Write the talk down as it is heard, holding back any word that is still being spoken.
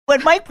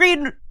But Mike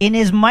Breen, in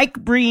his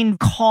Mike Breen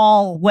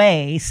call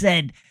way,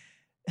 said,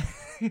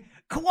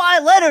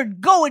 Kawhi Leonard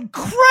going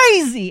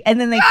crazy.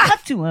 And then they cut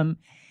to him.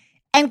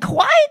 And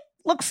Kawhi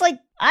looks like,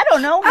 I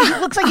don't know, he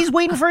looks like he's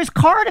waiting for his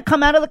car to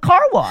come out of the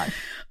car wash.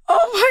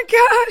 Oh my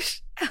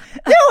gosh.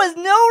 There was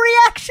no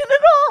reaction at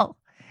all.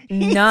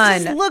 None.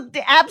 He just looked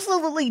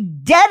absolutely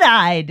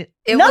dead-eyed.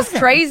 It was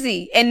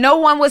crazy. And no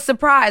one was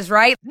surprised,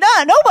 right?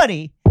 Nah,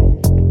 nobody.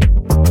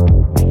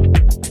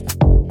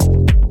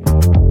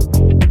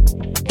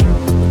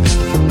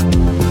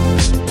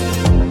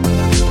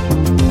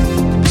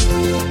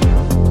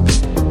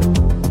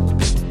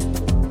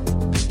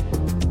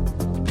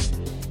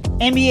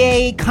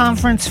 NBA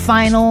Conference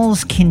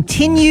Finals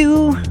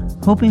continue,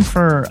 hoping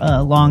for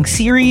a long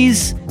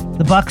series.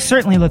 The Bucks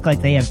certainly look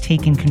like they have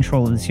taken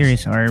control of the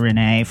series, sorry,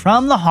 Renee,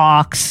 from the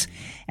Hawks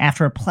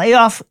after a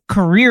playoff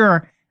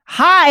career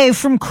high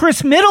from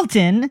Chris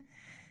Middleton.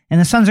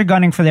 And the Suns are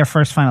gunning for their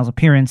first finals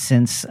appearance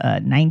since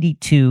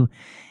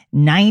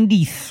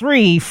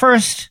 92-93.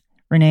 First,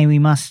 Renee, we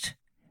must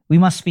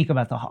speak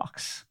about the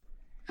Hawks.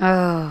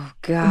 Oh,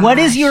 God. What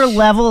is your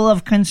level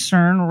of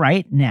concern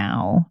right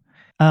now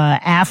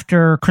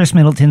after Chris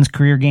Middleton's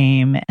career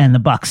game and the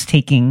Bucks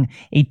taking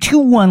a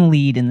 2-1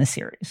 lead in the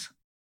series?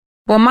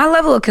 Well, my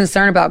level of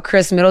concern about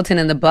Chris Middleton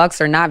and the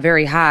Bucks are not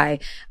very high.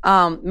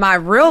 My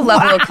real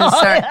level of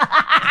concern,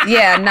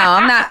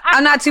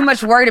 I'm not too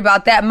much worried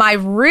about that. My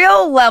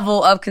real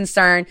level of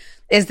concern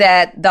is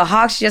that the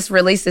Hawks just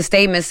released a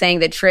statement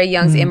saying that Trae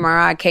Young's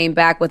MRI came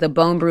back with a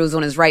bone bruise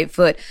on his right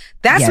foot.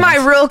 That's my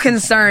real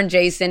concern,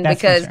 Jason,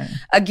 because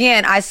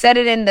again, I said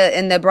it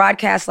in the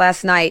broadcast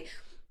last night.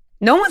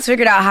 No one's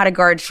figured out how to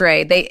guard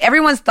Trae.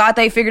 Everyone's thought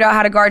they figured out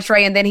how to guard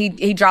Trae, and then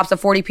he drops a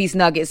 40-piece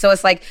nugget. So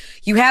it's like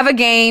you have a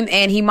game,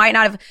 and he might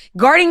not have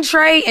guarding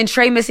Trae and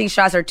Trae missing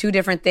shots are two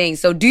different things.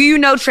 So do you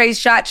know Trae's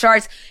shot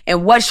charts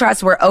and what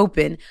shots were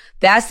open?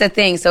 That's the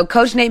thing. So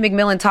Coach Nate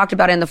McMillan talked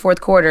about it in the fourth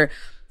quarter.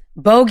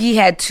 Bogey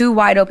had 2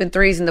 wide open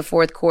threes in the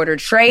fourth quarter.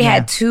 Trae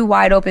had 2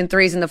 wide open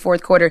threes in the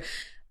fourth quarter.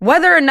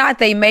 Whether or not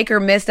they make or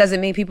miss doesn't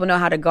mean people know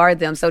how to guard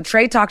them. So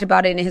Trae talked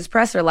about it in his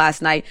presser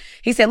last night.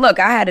 He said, look,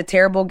 I had a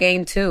terrible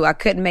game too. I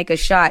couldn't make a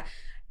shot.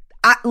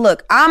 I'm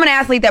an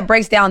athlete that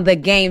breaks down the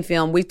game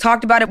film. We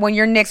talked about it when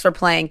your Knicks were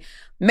playing.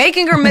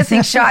 Making or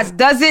missing shots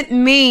doesn't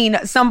mean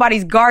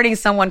somebody's guarding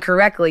someone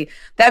correctly.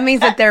 That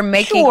means that they're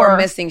making or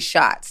missing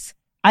shots.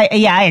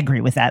 I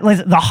agree with that.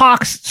 Listen, the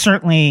Hawks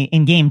certainly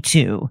in game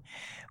 2,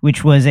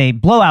 which was a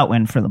blowout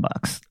win for the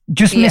Bucks,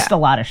 just missed a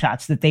lot of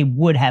shots that they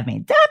would have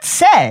made. That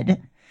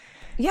said,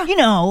 you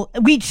know,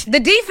 the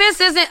defense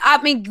isn't,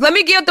 let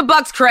me give the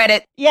Bucks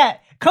credit. Yeah.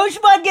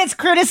 Coach Bud gets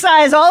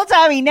criticized all the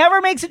time. He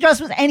never makes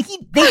adjustments, and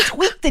they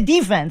tweaked the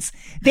defense.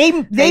 They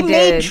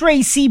made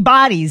Trae see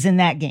bodies in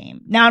that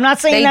game. Now, I'm not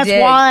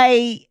saying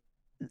why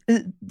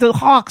the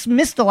Hawks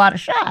missed a lot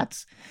of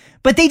shots,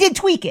 but they did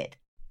tweak it.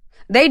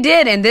 They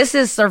did, and this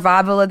is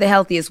survival of the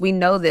healthiest. We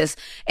know this.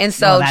 And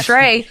so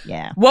Trae,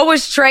 what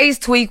was Trae's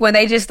tweak when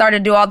they just started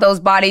to do all those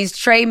bodies?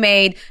 Trae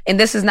made, and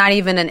this is not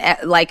even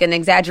an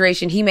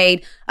exaggeration, he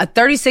made a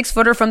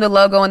 36-footer from the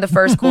logo in the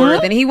first quarter.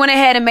 Then he went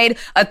ahead and made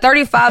a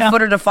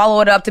 35-footer to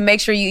follow it up to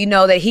make sure you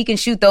know that he can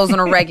shoot those on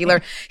a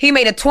regular. He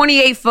made a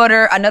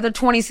 28-footer, another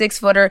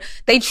 26-footer.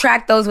 They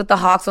tracked those with the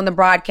Hawks on the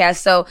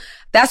broadcast. So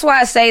that's why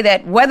I say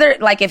that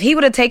if he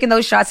would have taken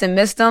those shots and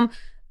missed them,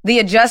 the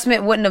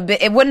adjustment wouldn't have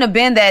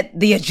been that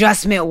the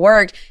adjustment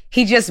worked.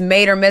 He just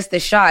made or missed the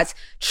shots.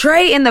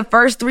 Trae in the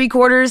first 3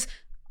 quarters,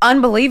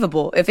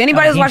 unbelievable. If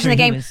anybody was watching the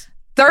game,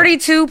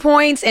 32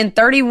 points in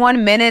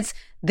 31 minutes,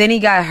 then he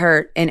got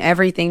hurt and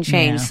everything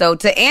changed. Yeah. So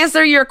to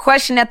answer your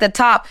question at the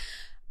top,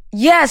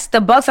 yes, the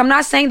Bucks, I'm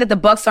not saying that the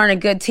Bucks aren't a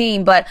good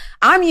team, but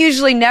I'm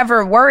usually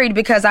never worried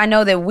because I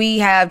know that we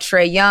have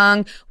Trae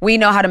Young. We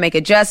know how to make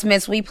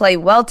adjustments. We play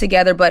well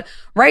together. But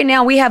right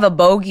now we have a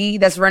bogey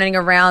that's running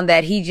around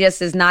that he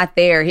just is not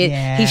there.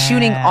 He's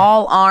shooting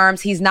all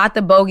arms. He's not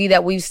the bogey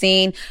that we've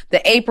seen.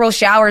 The April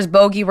Showers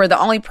bogey, where the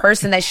only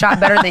person that shot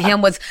better than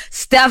him was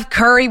Steph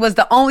Curry, was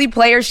the only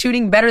player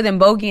shooting better than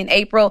Bogey in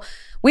April.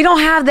 We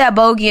don't have that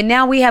bogey, and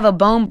now we have a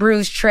bone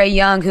bruised Trae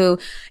Young who,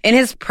 in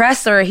his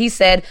presser, he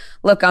said,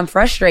 look, I'm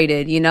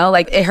frustrated,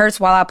 it hurts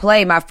while I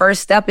play. My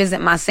first step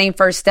isn't my same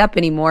first step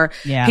anymore.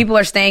 Yeah. People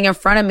are staying in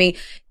front of me.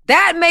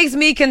 That makes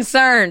me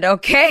concerned,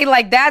 okay?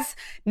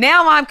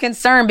 Now I'm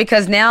concerned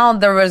because now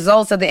the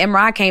results of the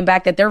MRI came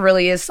back that there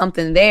really is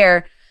something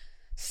there.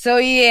 So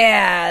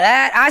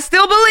that I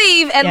still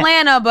believe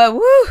Atlanta, but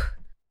woo.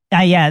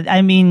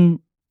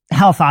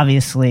 Health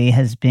obviously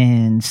has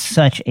been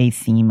such a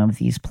theme of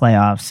these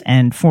playoffs,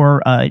 and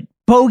for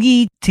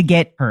Bogey to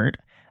get hurt,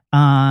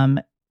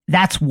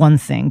 that's one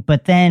thing.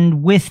 But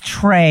then with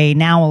Trae,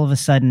 now all of a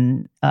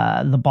sudden,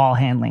 the ball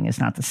handling is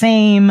not the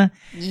same.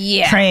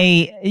 Yeah,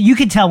 Trae, you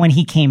could tell when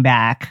he came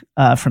back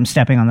from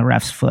stepping on the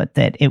ref's foot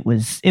that it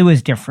was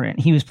different.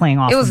 He was playing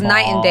off. It was the ball.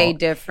 Night and day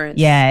difference.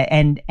 Yeah,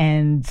 and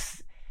Kevin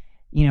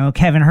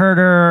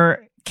Huerter,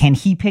 can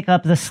he pick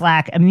up the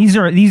slack? I mean,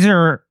 these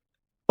are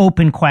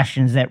open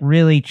questions that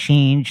really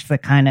changed the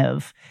kind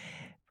of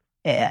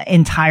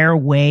entire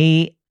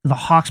way the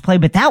Hawks play,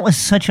 but that was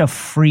such a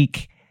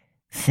freak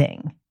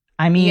thing.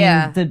 I mean,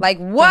 what? The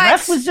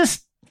ref was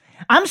just,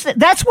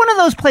 that's one of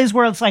those plays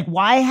where it's like,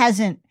 why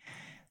hasn't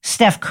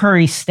Steph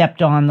Curry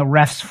stepped on the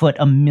ref's foot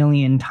a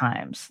million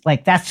times?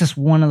 Like, that's just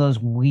one of those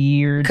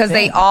weird because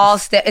they all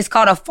step. It's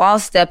called a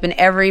false step, and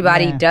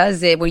everybody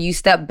does it where you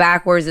step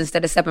backwards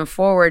instead of stepping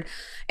forward.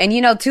 And,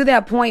 to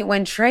that point,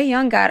 when Trae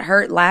Young got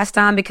hurt last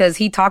time, because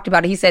he talked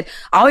about it, he said,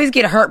 I always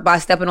get hurt by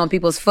stepping on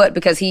people's foot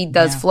because he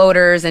does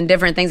floaters and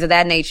different things of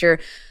that nature.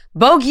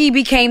 Bogey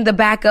became the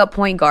backup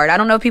point guard. I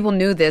don't know if people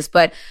knew this,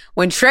 but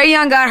when Trae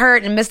Young got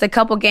hurt and missed a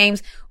couple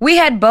games, we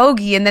had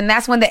Bogey, and then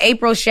that's when the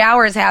April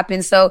showers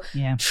happened. So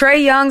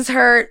Trae Young's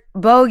hurt,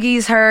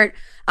 Bogey's hurt.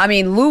 I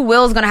mean, Lou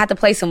Will's going to have to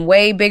play some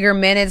way bigger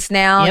minutes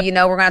now. We're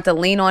going to have to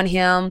lean on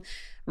him.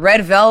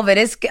 Red Velvet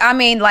is,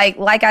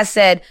 like I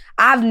said,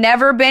 I've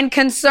never been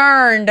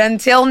concerned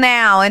until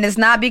now, and it's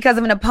not because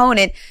of an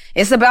opponent.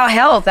 It's about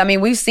health. I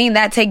mean, we've seen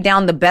that take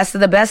down the best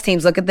of the best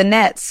teams. Look at the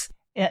Nets.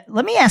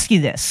 Let me ask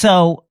you this.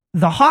 So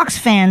the Hawks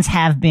fans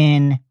have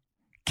been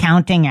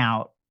counting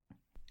out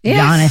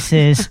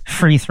Giannis's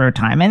free throw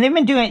time, and they've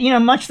been doing it,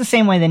 much the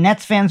same way the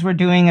Nets fans were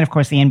doing. And of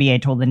course, the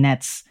NBA told the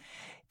Nets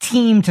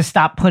team to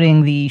stop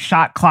putting the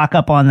shot clock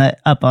up on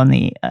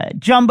the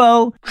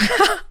jumbo.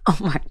 Oh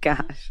my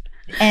gosh.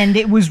 And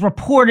it was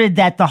reported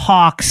that the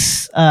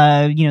Hawks,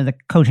 the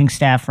coaching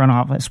staff, front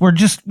office,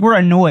 were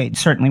annoyed,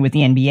 certainly with the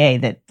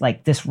NBA, that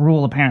like this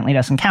rule apparently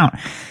doesn't count.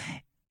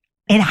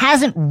 It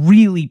hasn't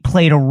really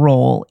played a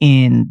role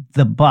in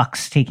the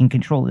Bucks taking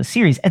control of the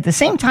series. At the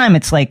same time,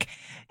 it's like,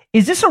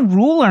 is this a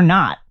rule or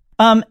not?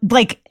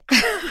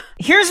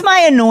 Here's my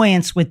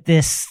annoyance with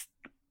this.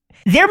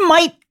 There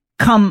might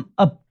come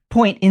a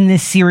point in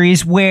this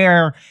series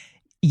where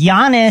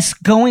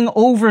Giannis going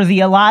over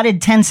the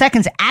allotted 10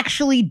 seconds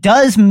actually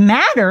does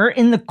matter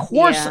in the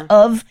course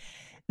of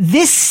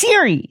this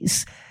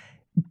series.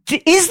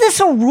 Is this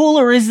a rule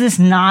or is this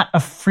not a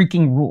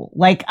freaking rule?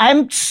 Like,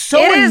 I'm so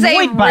annoyed by this.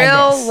 It is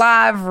a real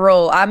live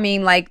rule. I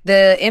mean, like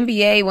the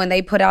NBA, when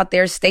they put out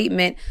their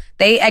statement,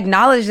 they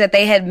acknowledged that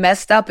they had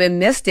messed up and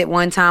missed it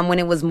one time when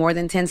it was more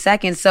than 10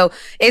 seconds. So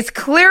it's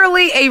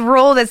clearly a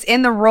rule that's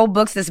in the rule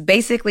books that's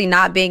basically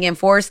not being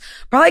enforced.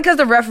 Probably because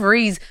the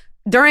referees,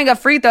 during a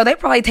free throw, they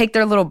probably take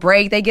their little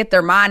break. They get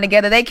their mind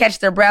together. They catch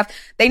their breath.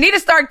 They need to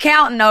start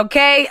counting,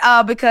 okay?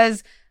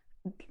 Because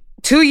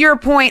to your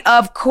point,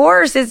 of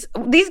course,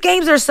 these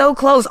games are so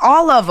close,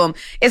 all of them.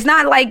 It's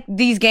not like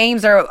these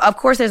games are, of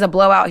course, there's a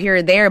blowout here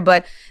or there,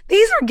 but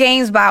these are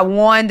games by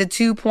 1 to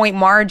 2 point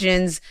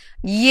margins.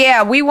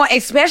 Yeah, we want,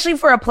 especially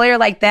for a player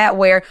like that,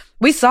 where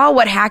we saw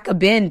what Haka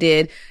Ben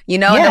did,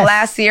 in the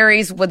last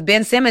series with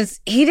Ben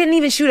Simmons. He didn't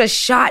even shoot a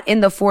shot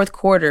in the fourth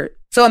quarter.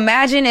 So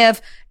imagine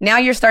if now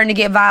you're starting to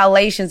get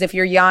violations if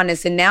you're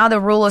Giannis, and now the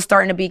rule is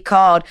starting to be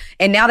called,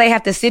 and now they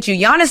have to sit you.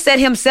 Giannis said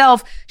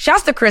himself,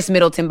 shouts to Chris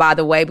Middleton, by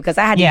the way, because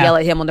I had to yell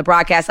at him on the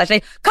broadcast. I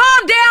say,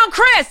 calm down,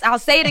 Chris. I'll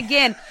say it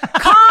again.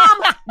 Calm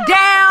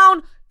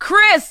down,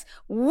 Chris.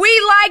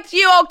 We liked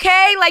you,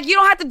 okay? Like, you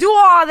don't have to do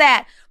all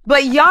that.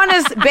 But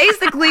Giannis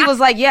basically was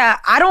like, yeah,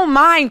 I don't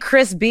mind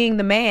Chris being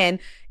the man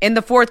in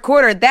the fourth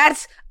quarter.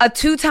 That's a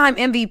 2-time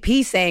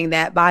MVP saying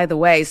that, by the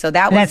way. So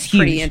that was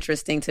pretty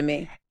interesting to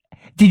me.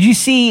 Did you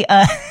see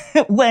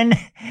when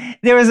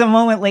there was a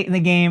moment late in the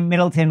game,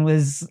 Middleton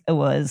was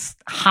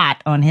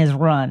hot on his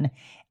run,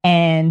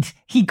 and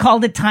he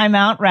called a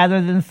timeout rather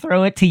than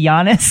throw it to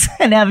Giannis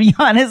and have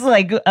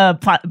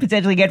Giannis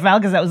potentially get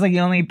fouled because that was like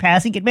the only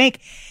pass he could make.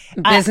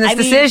 Business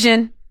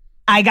decision.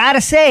 I gotta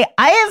say,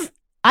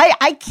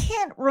 I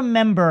can't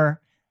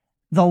remember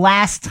the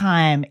last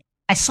time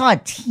I saw a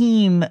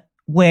team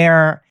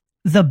where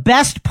the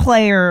best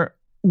player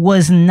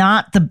was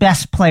not the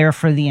best player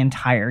for the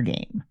entire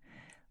game.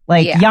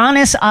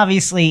 Giannis,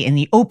 obviously, in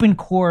the open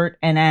court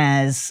and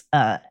as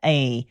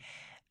a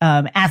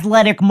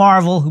athletic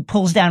marvel who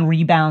pulls down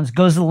rebounds,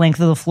 goes the length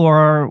of the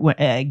floor,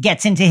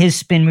 gets into his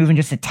spin move and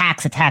just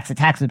attacks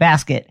the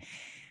basket.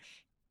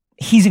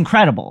 He's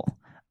incredible.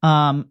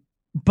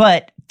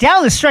 But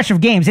down the stretch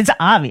of games, it's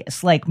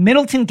obvious. Like,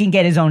 Middleton can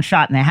get his own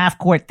shot in the half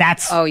court.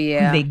 That's who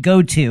they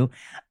go to.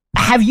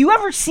 Have you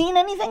ever seen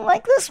anything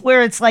like this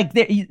where it's like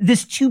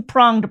this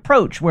two-pronged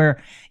approach where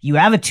you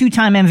have a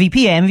 2-time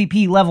MVP, an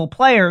MVP level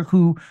player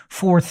who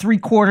for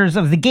 3/4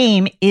 of the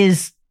game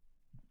is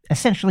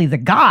essentially the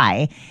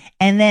guy.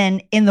 And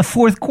then in the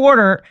fourth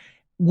quarter,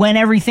 when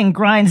everything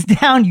grinds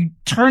down, you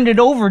turned it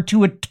over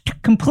to a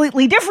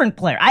completely different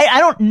player. I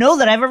don't know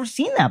that I've ever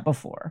seen that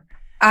before.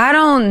 I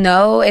don't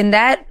know. And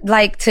that,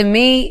 to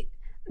me,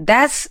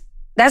 that's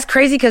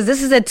crazy because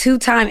this is a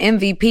 2-time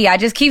MVP. I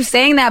just keep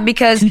saying that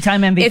because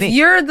 2-time MVP. If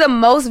you're the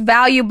most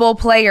valuable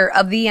player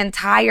of the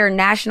entire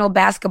National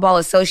Basketball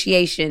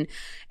Association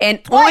and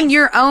on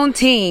your own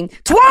team,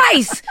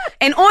 twice,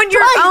 and on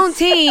your own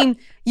team,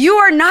 you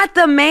are not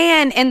the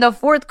man in the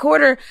fourth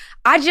quarter.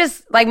 I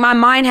just, like, my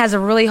mind has a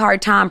really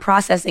hard time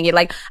processing it.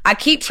 Like, I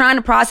keep trying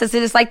to process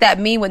it. It's like that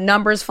meme with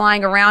numbers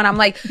flying around. I'm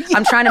like,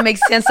 I'm trying to make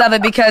sense of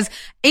it, because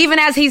even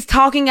as he's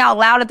talking out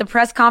loud at the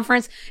press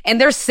conference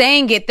and they're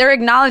saying it, they're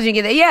acknowledging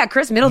it. Yeah,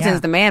 Chris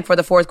Middleton's the man for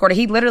the fourth quarter.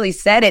 He literally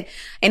said it.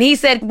 And he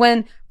said,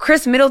 when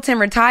Chris Middleton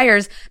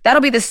retires,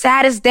 that'll be the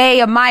saddest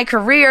day of my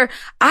career.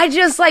 I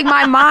just, like,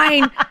 my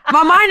mind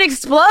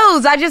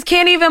explodes. I just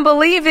can't even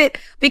believe it,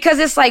 because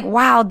it's like,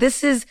 wow,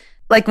 this is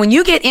like, when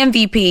you get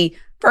MVP,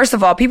 first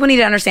of all, people need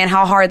to understand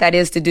how hard that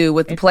is to do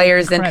with the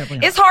players. And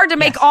it's hard to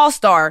make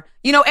all-star.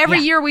 You know, every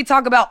year we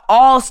talk about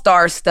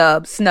all-star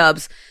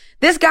snubs.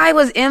 This guy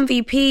was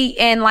MVP,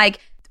 and, like,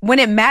 when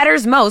it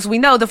matters most, we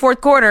know the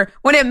fourth quarter,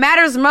 when it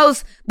matters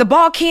most, the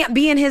ball can't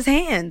be in his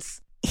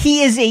hands.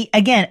 He is a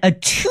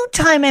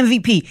 2-time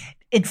MVP.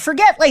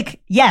 Forget,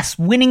 like, yes,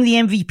 winning the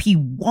MVP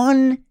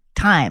one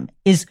time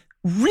is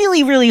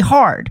really, really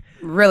hard.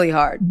 Really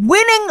hard.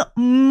 Winning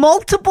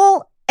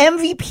multiple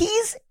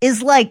MVPs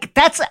is like,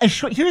 that's a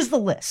short. Here's the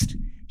list.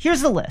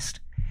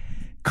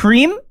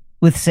 Kareem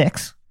with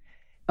 6.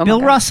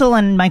 Bill Russell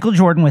and Michael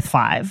Jordan with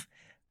 5.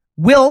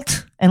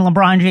 Wilt and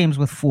LeBron James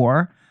with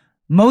 4.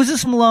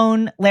 Moses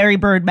Malone, Larry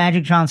Bird,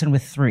 Magic Johnson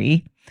with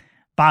 3.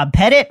 Bob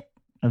Pettit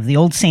of the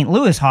old St.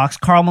 Louis Hawks,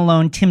 Karl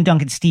Malone, Tim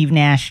Duncan, Steve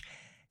Nash,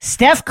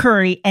 Steph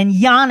Curry, and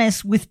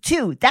Giannis with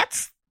 2.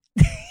 That's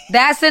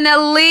an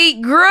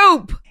elite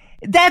group.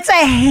 That's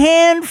a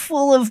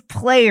handful of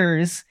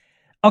players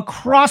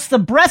across the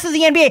breadth of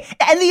the NBA.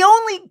 And the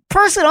only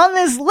person on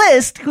this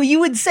list who you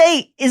would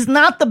say is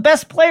not the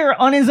best player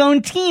on his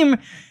own team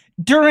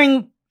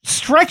during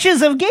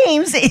stretches of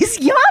games is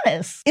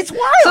Giannis. It's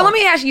wild. So let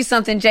me ask you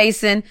something,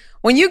 Jason.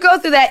 When you go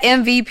through that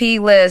MVP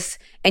list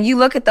and you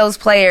look at those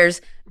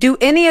players, do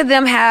any of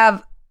them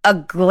have a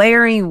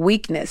glaring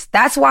weakness?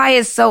 That's why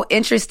it's so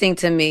interesting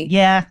to me.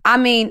 Yeah. I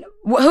mean,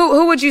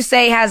 who would you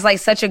say has, like,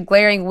 such a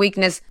glaring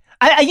weakness?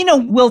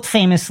 Wilt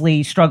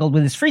famously struggled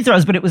with his free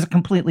throws, but it was a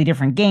completely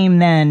different game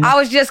then. I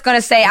was going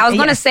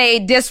to say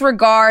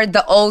disregard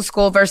the old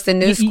school versus the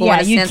new school in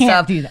a sense of. Yeah, you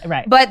can't do that,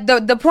 right. But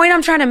the point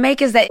I'm trying to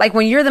make is that, like,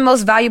 when you're the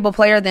most valuable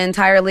player of the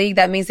entire league,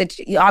 that means that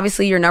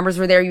obviously your numbers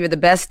were there, you were the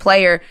best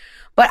player.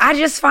 But I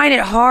just find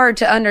it hard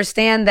to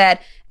understand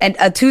that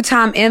a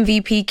 2-time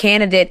MVP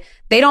candidate,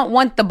 they don't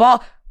want the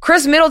ball.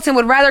 Chris Middleton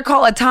would rather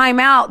call a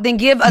timeout than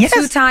give a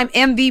 2-time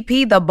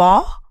MVP the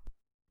ball?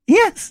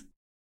 Yes.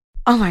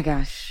 Oh, my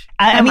gosh.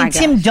 I mean,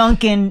 Tim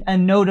Duncan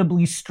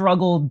notably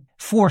struggled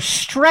for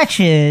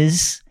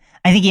stretches.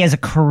 I think he has a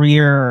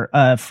career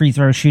free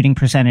throw shooting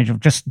percentage of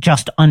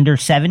just under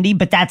 70,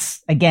 but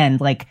that's, again,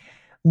 like,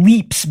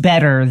 leaps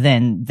better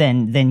than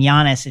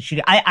Giannis at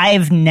shooting.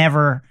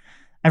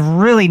 I've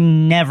really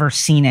never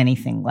seen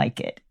anything like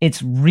it.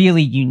 It's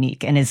really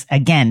unique, and is,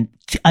 again,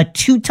 a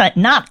 2-time,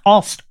 not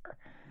all-star,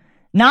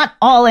 not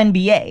all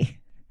NBA.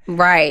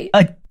 Right.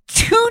 A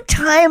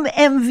 2-time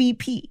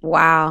MVP.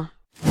 Wow.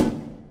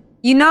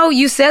 You know,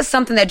 you said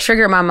something that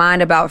triggered my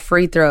mind about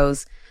free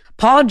throws.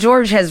 Paul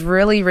George has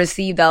really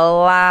received a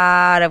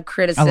lot of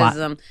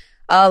criticism.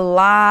 A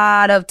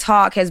lot of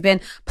talk has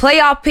been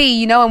playoff P,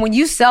 you know, and when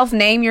you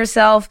self-name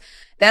yourself,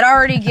 that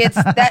already gets,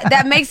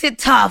 that makes it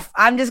tough.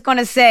 I'm just going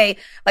to say,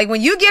 like, when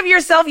you give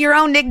yourself your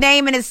own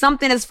nickname and it's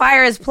something as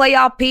fire as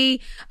playoff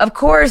P, of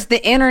course,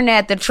 the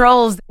internet, the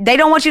trolls, they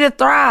don't want you to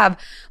thrive.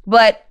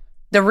 But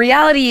the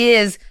reality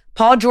is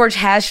Paul George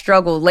has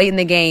struggled late in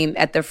the game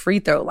at the free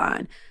throw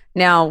line.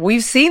 Now,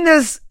 we've seen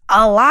this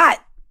a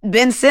lot.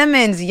 Ben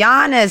Simmons,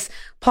 Giannis,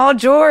 Paul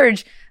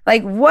George.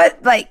 Like,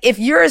 if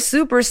you're a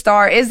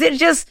superstar, is it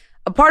just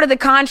a part of the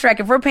contract?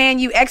 If we're paying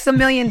you X $1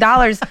 million,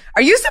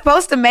 are you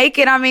supposed to make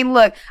it? I mean,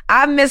 look,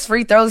 I miss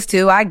free throws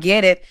too. I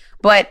get it.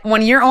 But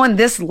when you're on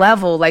this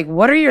level, like,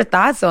 what are your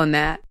thoughts on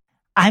that?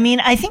 I mean,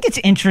 I think it's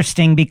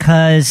interesting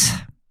because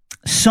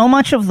so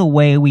much of the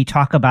way we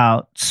talk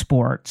about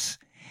sports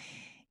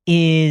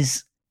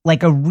is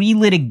like a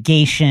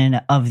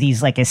relitigation of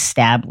these, like,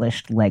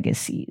 established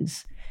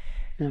legacies.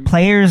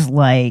 Players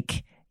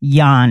like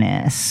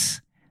Giannis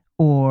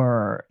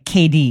or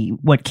KD,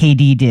 what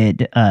KD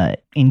did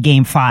in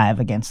Game 5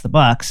 against the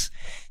Bucks.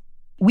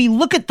 We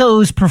look at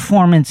those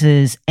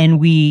performances and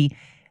we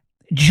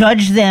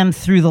judge them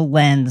through the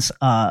lens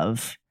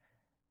of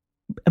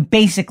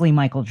basically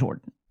Michael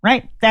Jordan,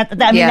 right?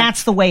 I mean,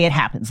 that's the way it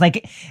happens.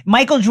 Like,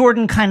 Michael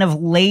Jordan kind of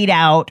laid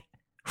out,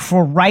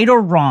 for right or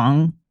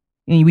wrong,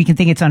 we can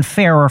think it's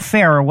unfair or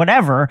fair or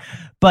whatever,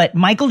 but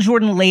Michael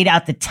Jordan laid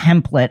out the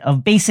template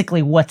of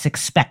basically what's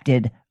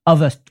expected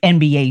of an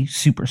NBA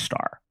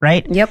superstar,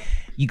 right? Yep.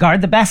 You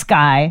guard the best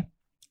guy,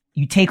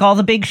 you take all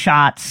the big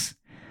shots,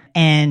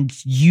 and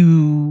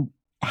you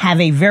have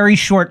a very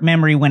short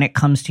memory when it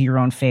comes to your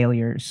own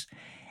failures,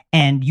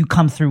 and you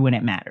come through when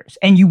it matters.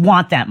 And you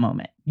want that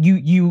moment.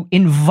 You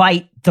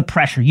invite the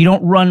pressure. You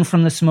don't run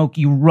from the smoke,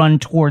 you run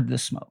toward the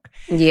smoke.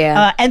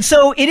 Yeah. And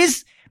so it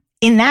is,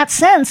 in that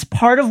sense,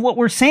 part of what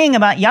we're saying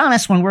about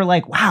Giannis when we're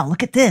like, wow,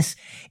 look at this,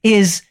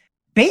 is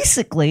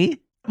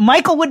basically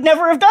Michael would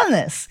never have done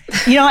this,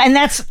 you know, and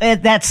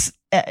that's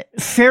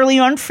fairly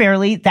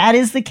unfairly, that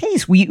is the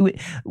case. We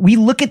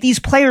look at these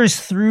players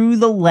through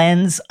the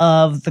lens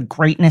of the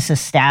greatness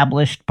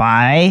established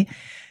by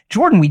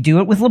Jordan. We do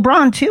it with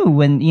LeBron too.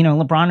 When,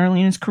 LeBron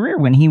early in his career,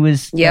 when he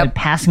was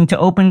passing to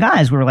open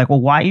guys, we were like,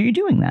 well, why are you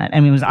doing that? I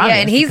mean, it was obvious.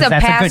 Yeah, and he's a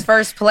pass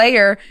first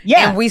player.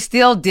 Yeah. And we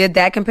still did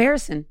that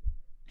comparison.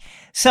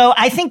 So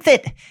I think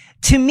that,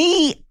 to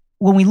me,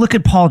 when we look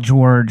at Paul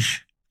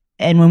George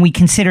and when we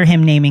consider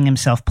him naming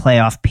himself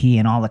Playoff P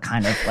and all the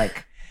kind of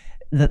like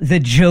the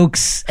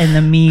jokes and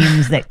the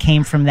memes that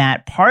came from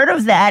that, part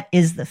of that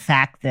is the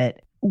fact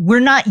that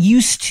we're not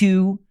used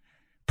to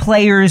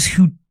players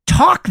who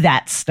talk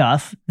that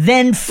stuff,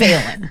 then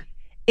failing.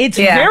 It's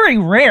very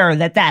rare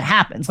that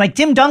happens. Like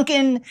Tim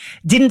Duncan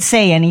didn't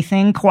say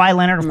anything. Kawhi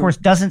Leonard, of course,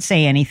 doesn't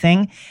say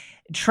anything.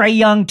 Trae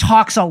Young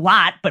talks a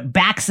lot, but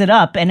backs it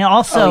up. And it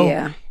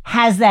also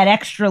has that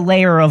extra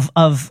layer of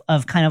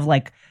kind of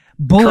like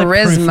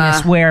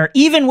bulletproofness where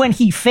even when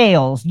he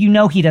fails,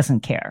 he doesn't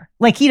care.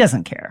 Like he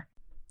doesn't care.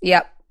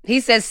 Yep. He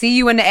says, see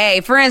you in the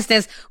A. For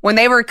instance, when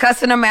they were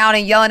cussing him out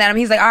and yelling at him,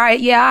 he's like, all right,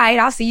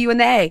 I'll see you in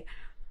the A.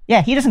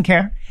 Yeah, he doesn't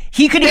care.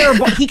 He could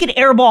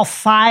airball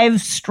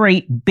 5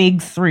 straight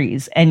big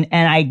threes, and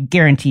I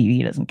guarantee you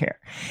he doesn't care.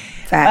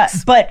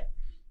 Facts. But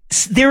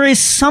there is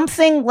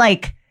something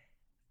like,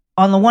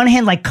 on the one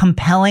hand, like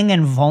compelling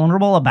and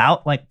vulnerable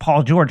about like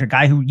Paul George, a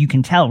guy who you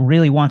can tell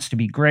really wants to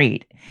be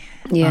great.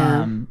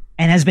 Yeah. And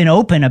has been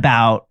open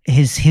about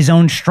his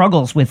own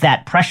struggles with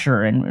that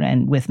pressure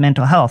and with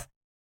mental health.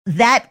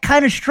 That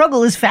kind of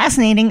struggle is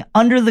fascinating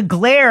under the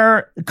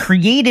glare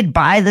created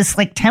by this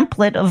like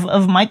template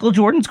of Michael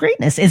Jordan's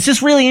greatness. It's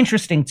just really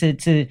interesting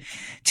to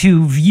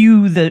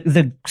view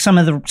the some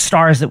of the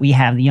stars that we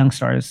have, the young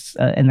stars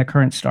and the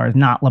current stars,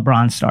 not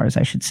LeBron stars,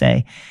 I should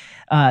say,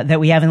 that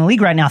we have in the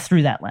league right now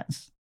through that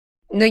lens.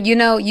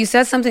 No, you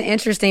said something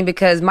interesting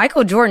because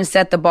Michael Jordan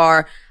set the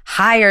bar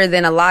higher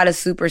than a lot of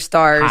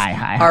superstars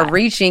are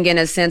reaching, in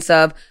a sense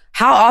of,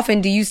 how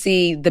often do you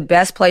see the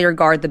best player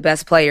guard the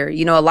best player?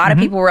 A lot of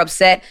people were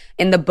upset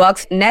in the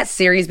Bucks Nets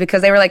series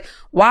because they were like,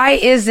 why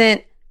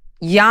isn't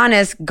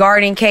Giannis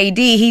guarding KD?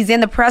 He's in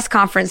the press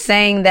conference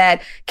saying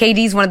that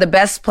KD's one of the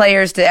best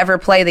players to ever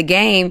play the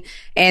game.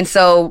 And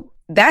so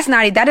that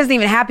doesn't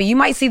even happen. You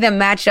might see them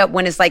match up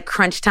when it's like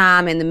crunch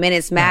time and the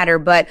minutes matter,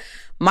 but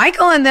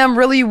Michael and them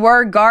really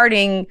were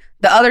guarding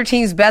the other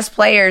team's best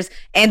players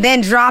and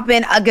then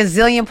dropping a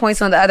gazillion points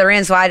on the other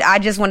end. So I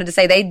just wanted to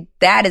say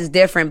that is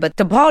different. But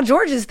the Paul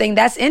George's thing,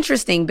 that's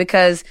interesting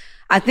because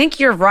I think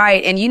you're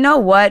right. And you know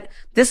what?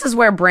 This is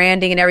where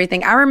branding and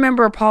everything. I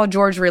remember Paul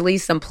George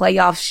released some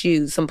playoff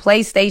shoes, some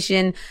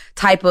PlayStation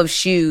type of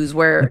shoes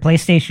where... The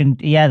PlayStation,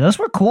 yeah, those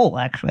were cool,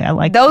 actually. I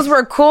like those.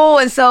 Were cool.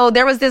 And so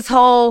there was this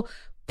whole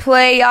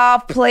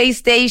playoff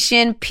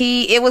PlayStation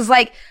P. It was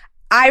like...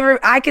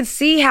 I could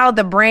see how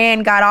the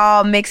brand got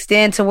all mixed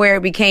into where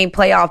it became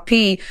Playoff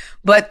P.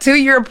 But to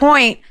your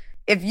point,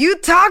 if you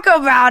talk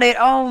about it,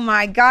 oh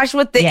my gosh,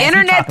 with the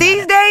internet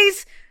these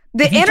days,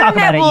 the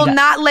internet will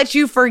not let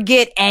you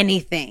forget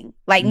anything.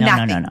 Like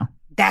nothing. No.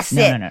 That's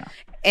it. No.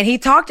 And he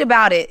talked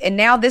about it, and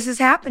now this is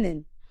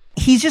happening.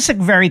 He's just a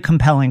very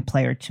compelling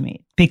player to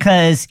me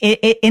because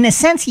in a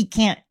sense, he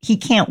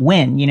can't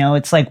win.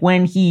 It's like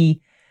when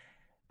he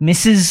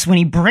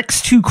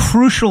bricks 2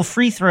 crucial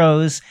free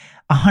throws,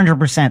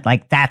 100%,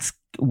 like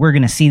we're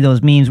going to see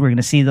those memes. We're going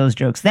to see those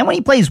jokes. Then when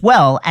he plays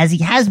well, as he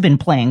has been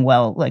playing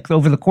well, like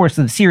over the course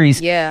of the series,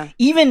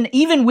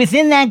 even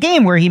within that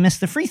game where he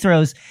missed the free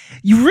throws,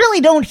 you really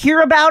don't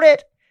hear about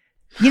it.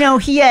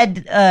 He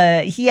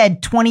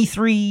had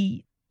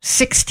 23,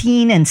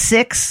 16 and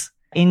 6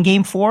 in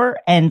game 4.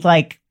 And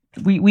like,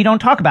 we don't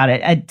talk about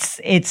it.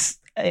 It's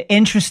an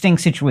interesting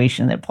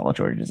situation that Paul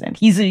George is in.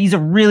 He's a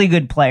really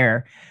good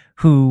player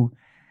who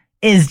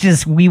is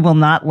just, we will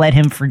not let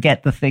him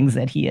forget the things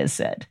that he has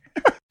said.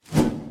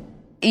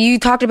 You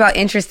talked about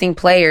interesting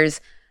players.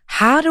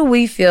 How do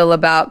we feel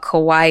about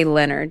Kawhi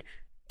Leonard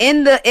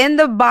in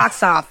the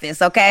box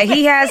office? Okay.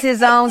 He has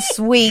his own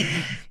suite.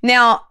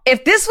 Now,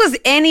 if this was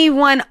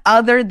anyone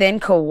other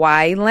than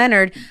Kawhi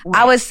Leonard,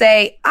 I would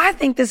say, I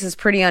think this is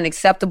pretty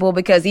unacceptable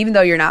because even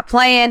though you're not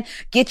playing,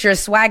 get your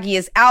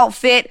swaggiest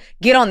outfit,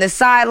 get on the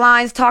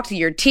sidelines, talk to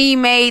your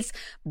teammates,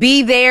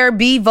 be there,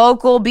 be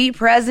vocal, be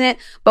present.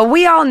 But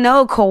we all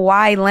know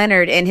Kawhi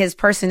Leonard and his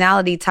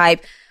personality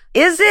type.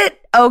 Is it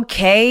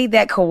okay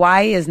that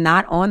Kawhi is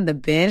not on the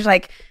bench?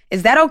 Like,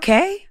 is that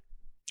okay?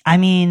 I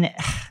mean,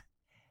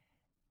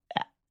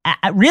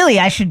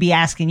 I should be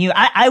asking you.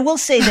 I will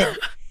say that,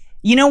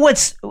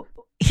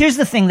 here's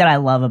the thing that I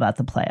love about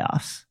the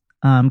playoffs.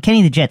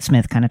 Kenny the Jet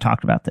Smith kind of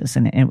talked about this,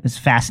 and it was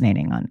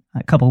fascinating on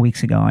a couple of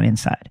weeks ago on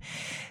Inside.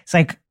 It's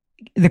like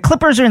the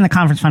Clippers are in the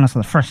conference finals for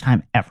the first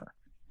time ever.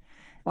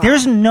 Wow.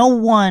 There's no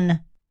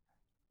one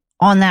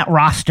on that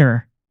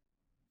roster.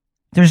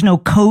 There's no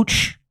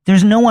coach.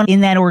 There's no one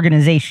in that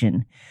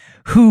organization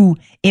who,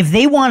 if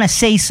they want to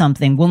say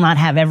something, will not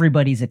have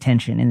everybody's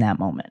attention in that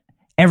moment.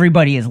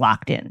 Everybody is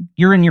locked in.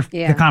 You're in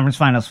the conference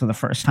finals for the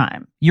first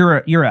time.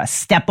 You're a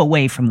step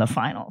away from the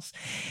finals.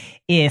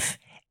 If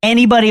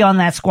anybody on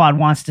that squad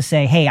wants to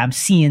say, hey, I'm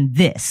seeing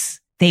this,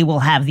 they will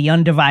have the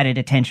undivided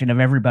attention of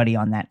everybody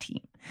on that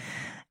team.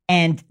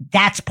 And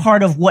that's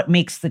part of what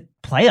makes the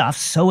playoffs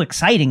so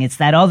exciting. It's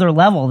that other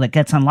level that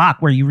gets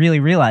unlocked where you really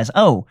realize,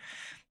 oh,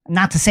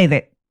 not to say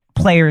that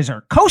players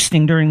are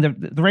coasting during the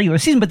regular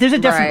season, but there's a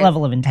different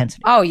level of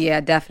intensity. Oh, yeah,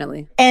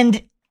 definitely.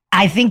 And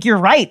I think you're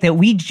right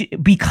that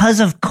because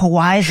of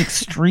Kawhi's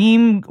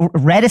extreme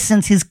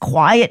reticence, his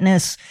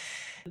quietness,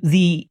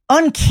 the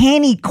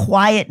uncanny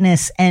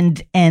quietness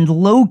and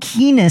low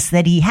keyness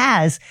that he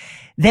has,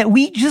 that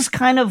we just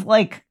kind of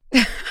like,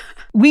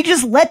 we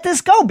just let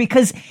this go,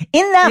 because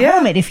in that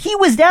moment, if he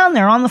was down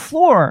there on the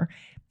floor,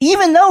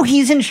 even though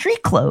he's in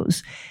street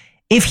clothes,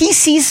 if he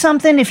sees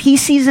something, if he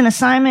sees an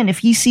assignment, if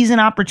he sees an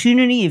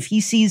opportunity, if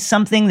he sees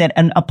something that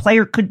a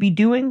player could be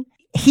doing,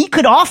 he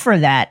could offer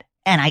that.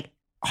 And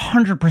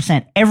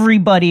 100%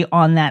 everybody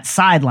on that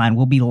sideline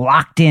will be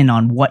locked in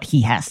on what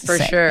he has to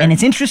say. Sure. And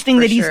it's interesting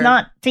that he's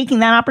not taking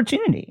that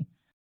opportunity.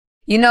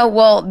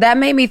 Well, that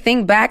made me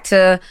think back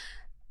to,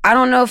 I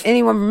don't know if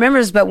anyone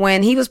remembers, but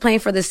when he was playing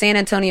for the San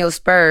Antonio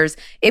Spurs,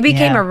 it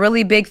became a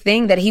really big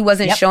thing that he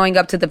wasn't showing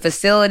up to the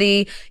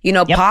facility.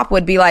 Pop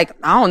would be like,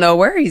 I don't know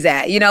where he's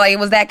at. Like it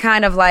was that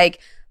kind of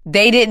like,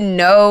 they didn't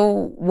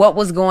know what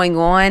was going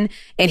on,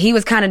 and he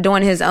was kind of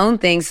doing his own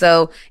thing.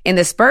 So in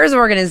the Spurs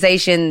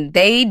organization,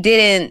 they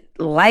didn't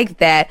like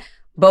that,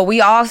 but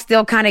we all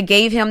still kind of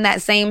gave him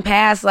that same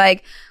pass.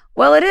 Like,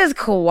 well, it is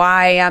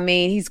Kawhi. I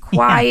mean, he's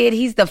quiet.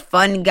 He's the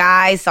fun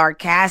guy,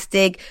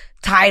 sarcastic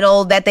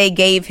title that they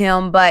gave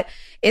him. But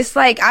it's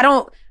like, I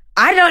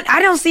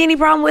don't see any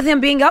problem with him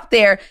being up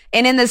there.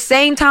 And in the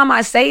same time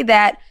I say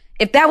that,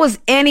 if that was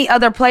any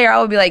other player,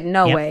 I would be like,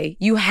 no way.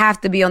 You have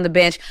to be on the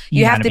bench.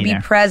 You have to be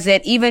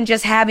present. Even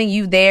just having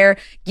you there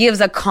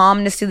gives a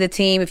calmness to the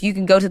team. If you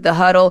can go to the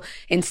huddle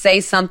and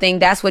say something,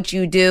 that's what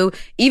you do.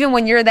 Even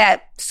when you're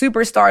that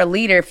superstar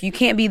leader, if you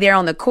can't be there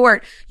on the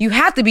court, you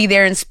have to be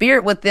there in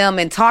spirit with them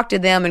and talk to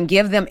them and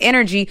give them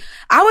energy.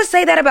 I would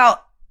say that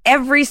about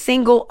every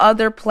single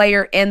other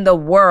player in the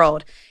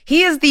world.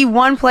 He is the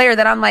one player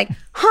that I'm like,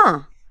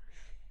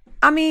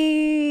 I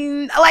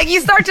mean, like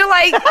you start to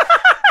like...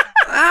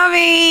 I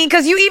mean,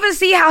 because you even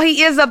see how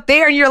he is up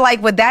there, and you're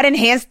like, would that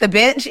enhance the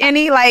bench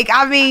any? Like,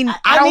 I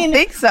don't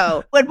think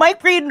so. When Mike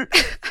Breen,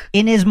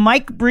 in his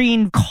Mike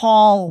Breen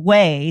call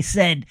way,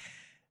 said,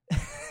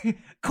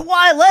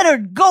 Kawhi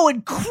Leonard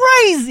going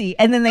crazy,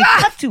 and then they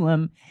cut to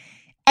him,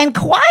 and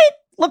Kawhi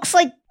looks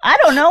like, I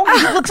don't know,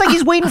 he looks like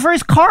he's waiting for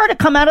his car to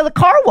come out of the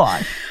car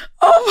wash.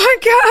 Oh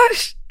my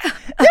gosh.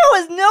 There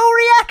was no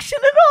reaction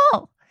at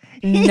all.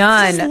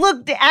 None. He just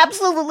looked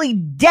absolutely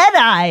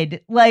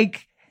dead-eyed,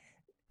 like...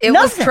 It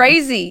was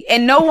crazy,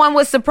 and no one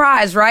was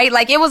surprised, right?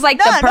 Like, it was like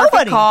the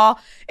perfect call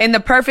in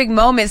the perfect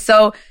moment.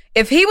 So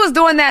if he was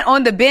doing that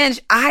on the bench,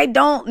 I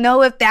don't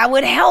know if that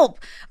would help.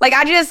 Like,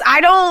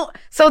 I don't.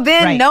 So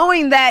then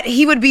knowing that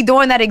he would be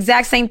doing that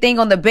exact same thing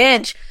on the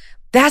bench,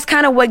 that's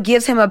kind of what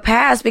gives him a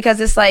pass, because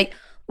it's like,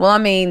 well, I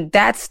mean,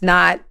 that's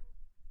not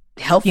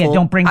helpful. Yeah,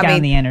 don't bring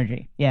down the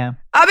energy. Yeah.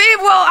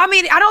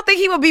 I don't think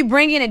he would be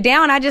bringing it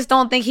down. I just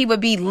don't think he would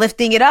be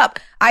lifting it up.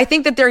 I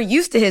think that they're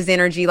used to his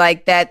energy,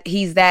 like that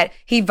he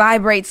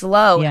vibrates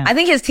low. Yeah. I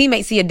think his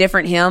teammates see a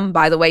different him,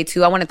 by the way,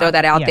 too. I want to throw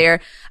that out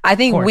there. I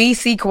think we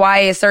see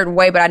Kawhi a certain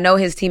way, but I know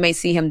his teammates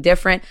see him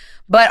different.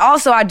 But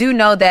also, I do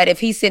know that if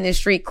he's sitting in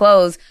street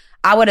clothes,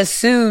 I would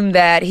assume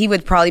that he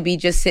would probably be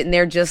just sitting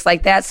there just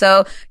like that.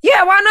 So,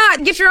 yeah, why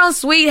not? Get your own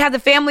suite, have the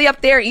family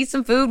up there, eat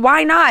some food.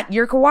 Why not?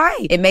 You're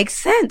Kawhi. It makes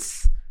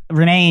sense.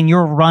 Renee, in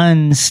your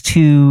runs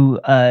to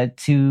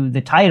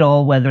the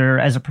title, whether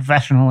as a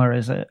professional or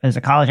as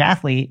a college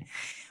athlete,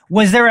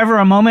 was there ever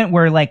a moment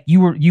where like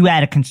you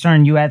had a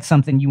concern, you had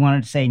something you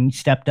wanted to say, and you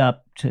stepped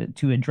up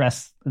to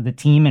address the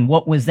team? And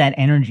what was that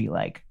energy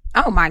like?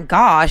 Oh my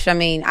gosh. I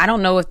mean, I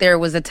don't know if there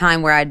was a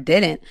time where I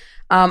didn't.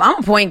 I'm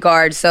a point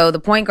guard. So the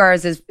point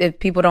guards is, if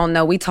people don't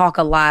know, we talk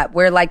a lot.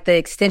 We're like the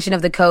extension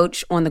of the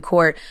coach on the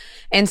court.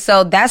 And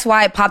so that's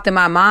why it popped in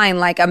my mind.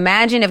 Like,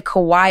 imagine if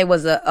Kawhi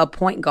was a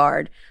point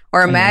guard,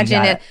 or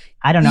imagine if,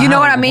 I don't know. You know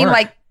what I mean? Work.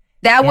 Like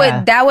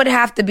that would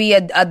have to be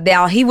a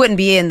down. He couldn't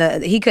be in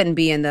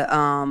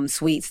the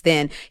suites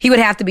then. He would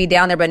have to be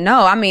down there. But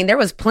no, I mean, there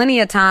was plenty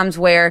of times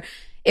where,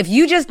 if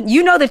you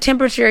know the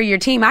temperature of your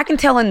team, I can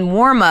tell in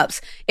warm-ups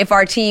if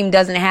our team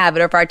doesn't have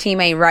it or if our team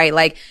ain't right.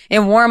 Like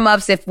in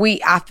warm-ups, I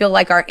feel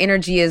like our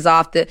energy is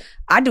off,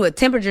 I do a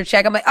temperature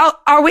check. I'm like, oh,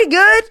 are we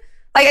good?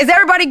 Like, is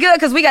everybody good?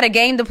 Cause we got a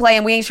game to play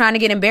and we ain't trying to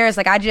get embarrassed.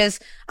 Like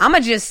I'ma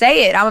just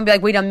say it. I'm gonna be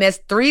like, we done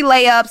missed 3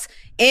 layups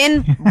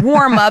in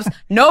warm-ups.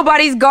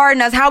 Nobody's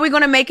guarding us. How are we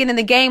gonna make it in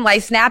the game?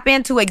 Like, snap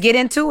into it, get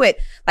into it.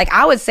 Like,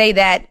 I would say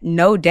that,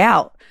 no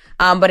doubt.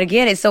 But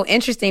again, it's so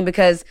interesting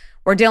because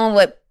we're dealing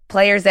with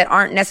players that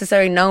aren't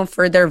necessarily known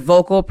for their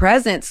vocal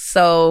presence.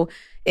 So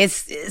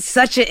it's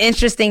such an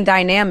interesting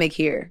dynamic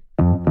here.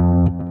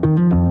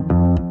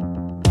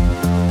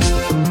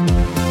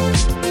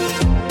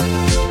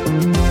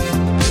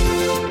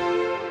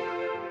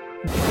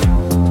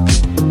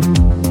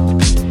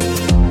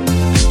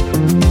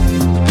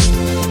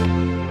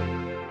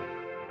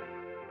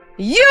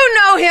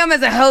 him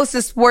as a host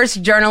of sports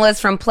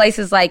journalists from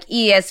places like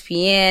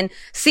ESPN,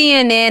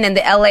 CNN, and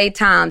the LA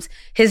Times.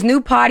 His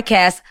new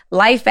podcast,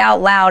 Life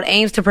Out Loud,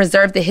 aims to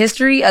preserve the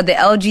history of the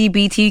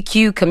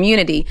LGBTQ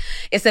community.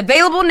 It's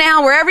available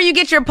now wherever you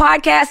get your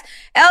podcast.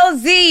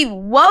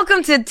 LZ,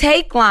 welcome to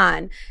Take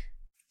Line.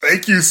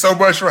 Thank you so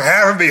much for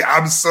having me.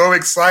 I'm so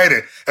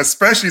excited,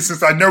 especially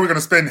since I know we're going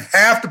to spend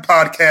half the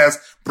podcast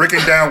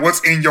breaking down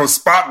what's in your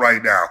spot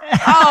right now.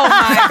 Oh,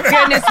 my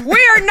goodness.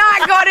 We're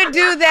not going to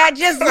do that.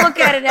 Just look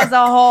at it as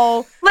a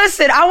whole.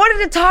 Listen, I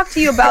wanted to talk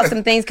to you about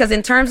some things because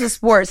in terms of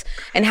sports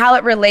and how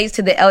it relates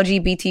to the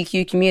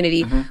LGBTQ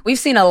community, we've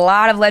seen a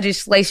lot of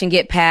legislation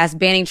get passed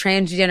banning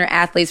transgender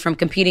athletes from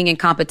competing in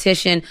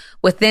competition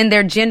within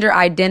their gender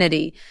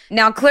identity.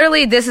 Now,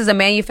 clearly, this is a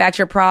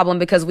manufactured problem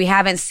because we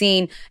haven't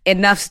seen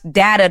enough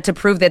data to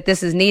prove that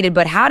this is needed.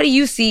 But how do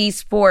you see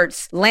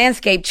sports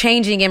landscape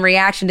changing in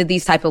reaction to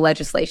these type of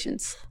legislations?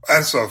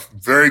 That's a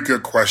very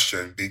good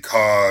question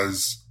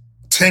because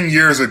 10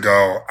 years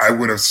ago, I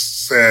would have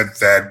said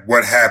that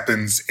what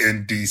happens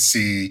in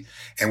DC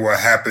and what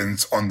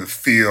happens on the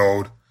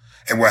field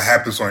and what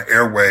happens on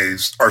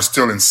airwaves are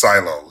still in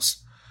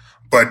silos.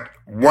 But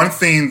one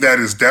thing that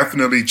is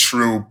definitely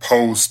true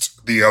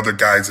post the other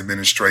guy's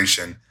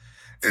administration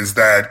is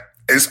that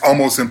it's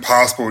almost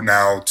impossible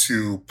now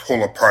to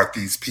pull apart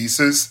these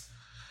pieces.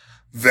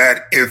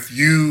 That if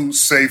you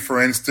say,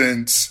 for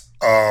instance,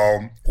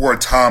 wore a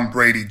Tom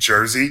Brady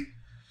jersey,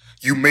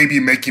 you may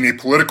be making a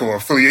political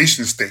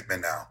affiliation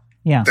statement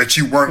now that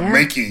you weren't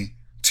making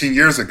 10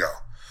 years ago.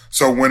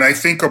 So when I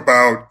think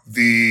about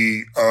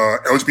the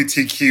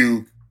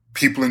LGBTQ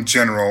people in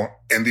general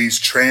and these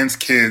trans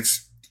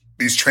kids,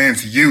 these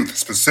trans youth,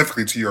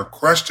 specifically to your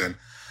question,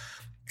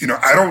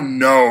 I don't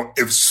know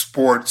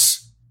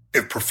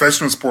if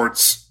professional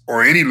sports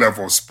or any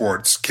level of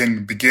sports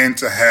can begin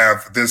to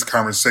have this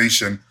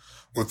conversation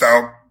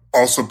without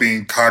also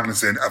being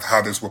cognizant of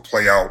how this will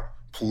play out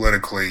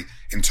politically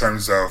in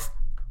terms of,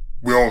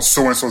 will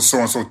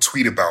so-and-so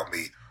tweet about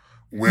me?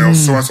 Will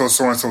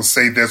so-and-so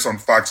say this on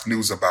Fox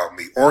News about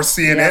me or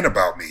CNN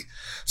about me?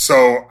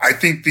 So I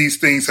think these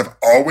things have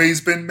always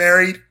been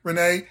married,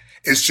 Renee.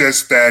 It's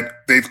just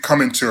that they've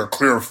come into a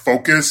clearer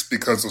focus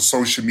because of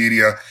social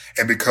media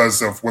and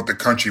because of what the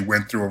country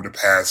went through over the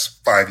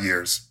past 5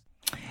 years.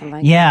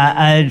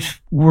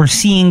 We're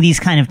seeing these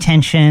kind of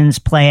tensions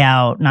play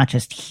out not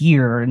just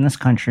here in this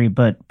country,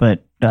 but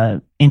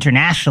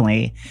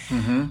internationally.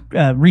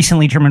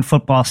 Recently, German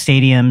football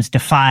stadiums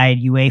defied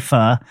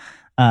UEFA,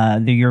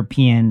 the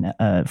European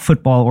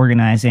football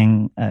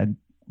organizing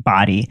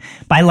body,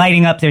 by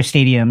lighting up their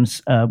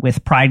stadiums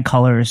with pride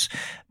colors.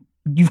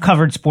 You've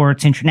covered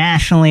sports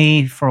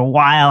internationally for a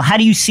while. How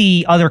do you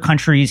see other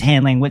countries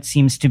handling what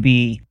seems to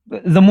be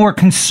the more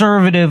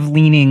conservative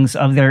leanings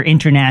of their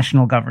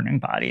international governing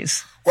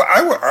bodies? Well,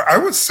 I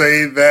would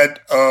say that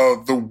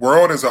the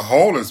world as a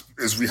whole is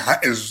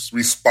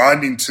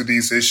responding to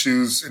these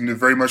issues in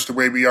very much the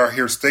way we are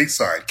here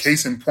stateside.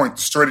 Case in point,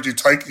 the strategy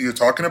you're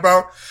talking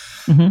about.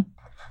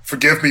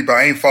 Forgive me, but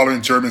I ain't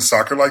following German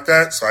soccer like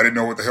that, so I didn't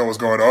know what the hell was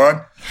going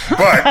on.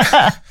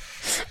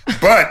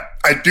 But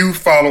I do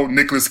follow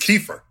Nicholas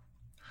Kiefer,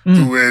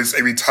 who is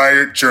a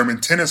retired German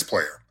tennis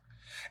player.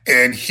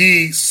 And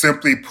he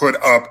simply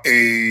put up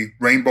a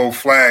rainbow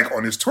flag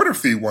on his Twitter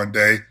feed one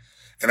day.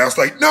 And I was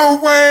like, no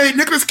way,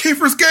 Nicholas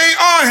Kiefer's gay.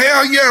 Oh,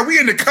 hell yeah, we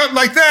in the cut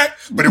like that.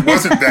 But it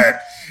wasn't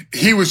that.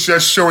 He was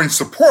just showing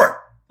support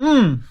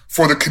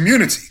for the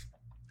community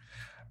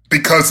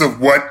because of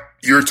what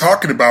you're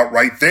talking about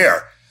right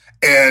there.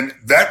 And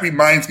that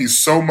reminds me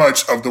so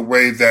much of the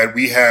way that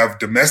we have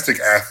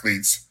domestic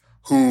athletes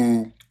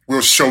who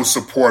will show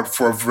support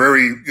for a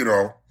very,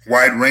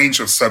 wide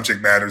range of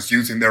subject matters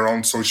using their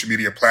own social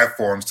media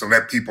platforms to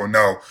let people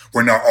know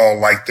we're not all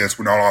like this.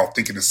 We're not all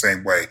thinking the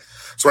same way.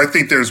 So I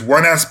think there's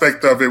one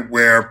aspect of it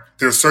where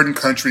there are certain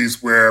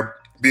countries where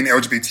being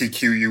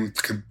LGBTQ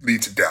youth can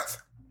lead to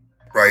death,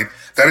 right?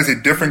 That is a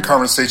different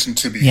conversation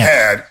to be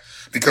had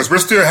because we're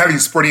still having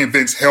sporting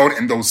events held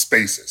in those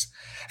spaces.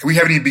 And we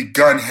haven't even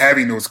begun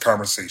having those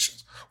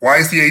conversations. Why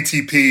is the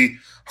ATP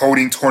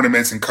holding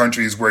tournaments in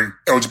countries where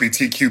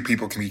LGBTQ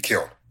people can be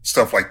killed?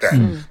 Stuff like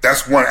that.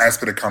 That's one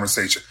aspect of the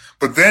conversation.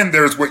 But then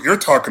there's what you're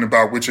talking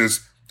about, which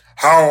is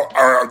how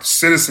are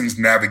citizens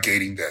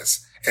navigating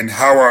this and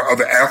how are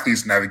other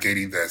athletes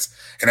navigating this?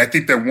 And I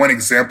think that one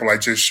example I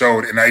just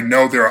showed, and I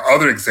know there are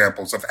other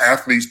examples of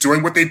athletes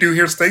doing what they do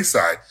here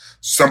stateside.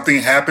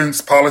 Something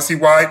happens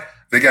policy-wide,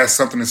 they got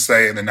something to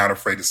say and they're not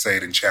afraid to say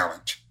it and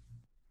challenge.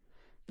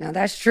 Now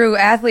that's true.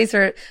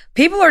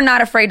 People are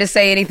not afraid to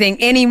say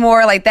anything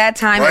anymore. Like that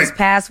time has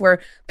passed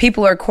where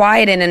people are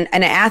quiet. And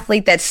an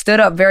athlete that stood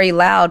up very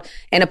loud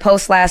in a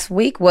post last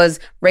week was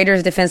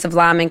Raiders defensive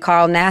lineman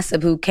Carl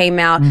Nassib, who came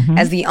out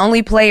as the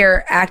only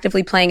player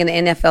actively playing in the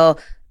NFL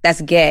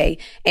that's gay.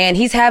 And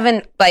he's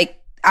having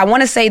I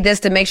want to say this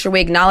to make sure we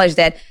acknowledge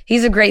that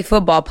he's a great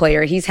football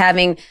player. He's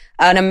having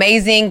an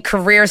amazing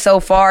career so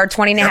far,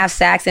 20 and a half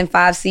sacks in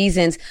 5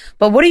 seasons.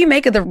 But what do you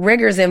make of the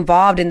rigors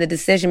involved in the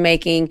decision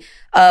making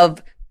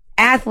of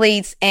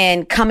athletes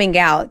and coming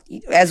out.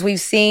 As we've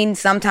seen,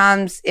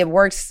 sometimes it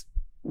works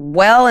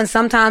well, and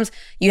sometimes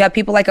you have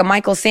people like a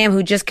Michael Sam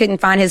who just couldn't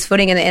find his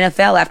footing in the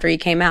NFL after he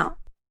came out.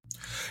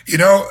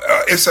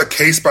 It's a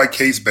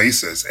case-by-case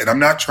basis, and I'm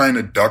not trying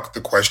to duck the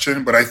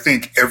question, but I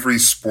think every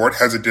sport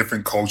has a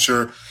different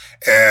culture,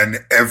 and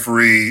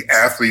every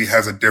athlete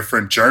has a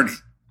different journey.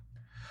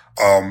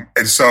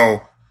 And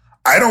so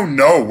I don't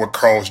know what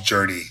Carl's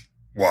journey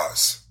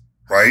was,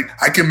 right?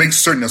 I can make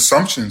certain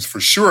assumptions for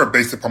sure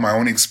based upon my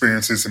own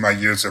experiences in my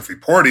years of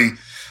reporting,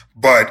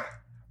 but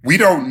we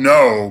don't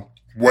know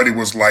what it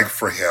was like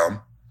for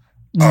him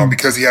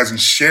because he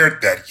hasn't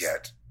shared that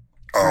yet.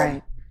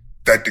 Right.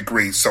 That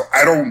degree. So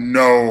I don't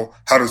know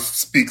how to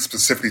speak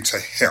specifically to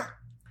him.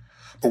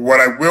 But what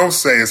I will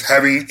say is,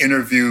 having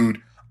interviewed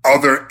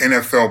other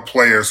NFL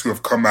players who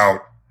have come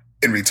out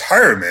in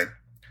retirement,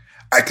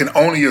 I can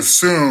only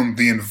assume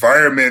the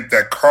environment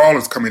that Carl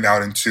is coming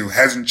out into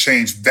hasn't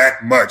changed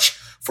that much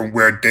from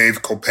where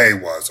Dave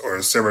Kopay was, or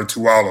Sarah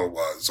Tualo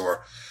was,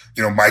 or,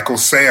 Michael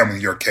Sam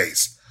in your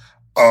case.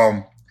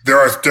 There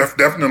are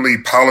definitely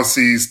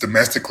policies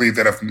domestically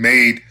that have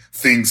made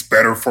things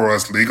better for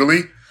us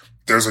legally.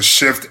 There's a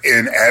shift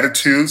in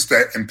attitudes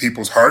in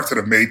people's hearts that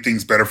have made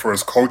things better for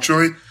us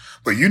culturally.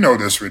 But you know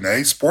this,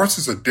 Renee, sports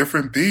is a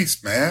different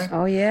beast, man.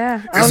 Oh,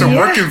 yeah. It's a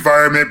work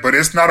environment, but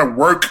it's not a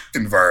work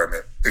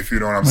environment, if you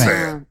know what I'm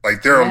saying.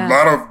 Like, there are a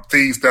lot of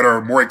things that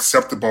are more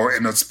acceptable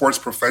in a sports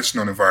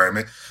professional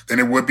environment than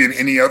it would be in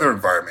any other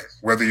environment,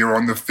 whether you're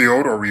on the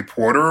field or a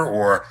reporter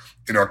or,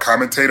 a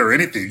commentator or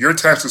anything. You're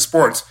attached to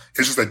sports.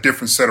 It's just a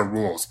different set of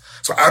rules.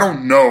 So I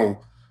don't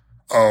know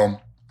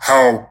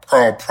how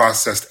Carl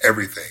processed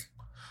everything.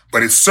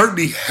 But it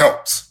certainly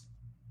helps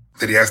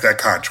that he has that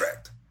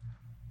contract.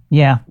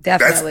 Yeah.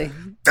 Definitely.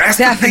 That's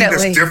the thing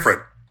that's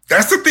different.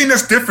 That's the thing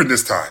that's different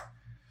this time.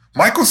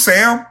 Michael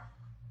Sam,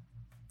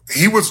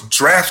 he was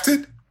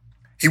drafted.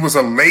 He was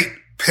a late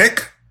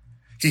pick.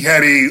 He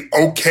had a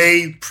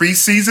okay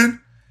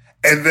preseason,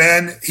 and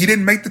then he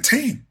didn't make the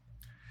team.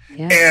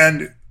 Yeah.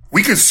 And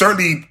we could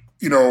certainly,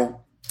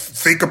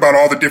 think about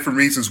all the different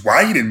reasons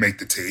why he didn't make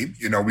the team.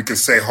 We could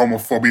say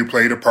homophobia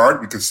played a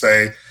part. We could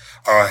say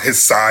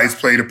his size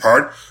played a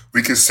part.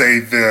 We could say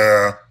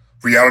the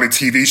reality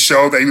TV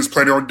show that he was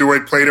planning on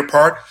doing played a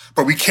part.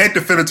 But we can't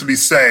definitively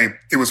say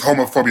it was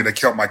homophobia that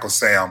kept Michael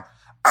Sam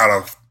out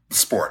of the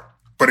sport.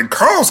 But in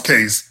Carl's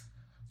case,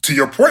 to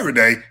your point,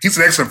 Renee, he's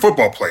an excellent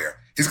football player.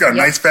 He's got a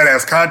nice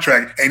fat-ass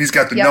contract, and he's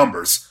got the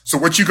numbers. So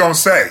what you gonna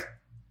say?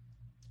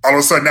 All of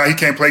a sudden now he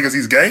can't play because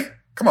he's gay?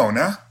 Come on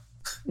now.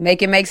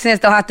 Make it make sense.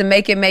 They'll have to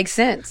make it make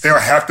sense. They'll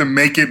have to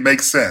make it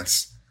make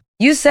sense.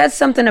 You said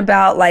something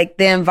about like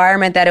the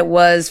environment that it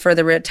was for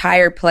the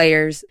retired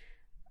players.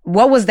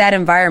 What was that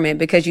environment?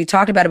 Because you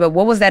talked about it, but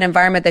what was that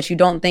environment that you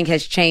don't think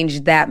has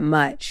changed that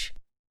much?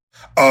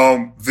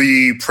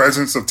 The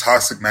presence of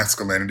toxic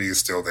masculinity is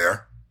still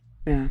there.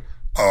 Yeah.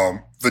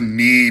 The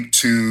need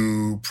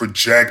to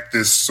project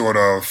this sort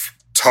of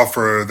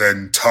tougher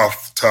than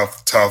tough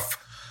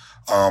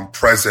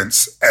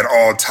presence at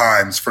all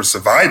times for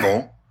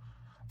survival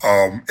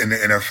in the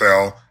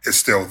NFL is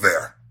still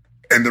there.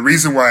 And the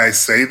reason why I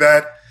say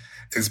that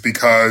is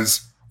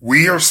because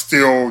we are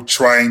still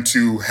trying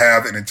to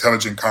have an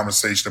intelligent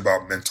conversation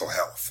about mental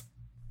health.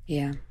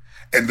 Yeah.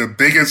 And the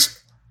biggest,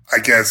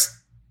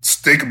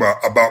 stigma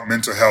about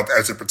mental health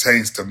as it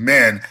pertains to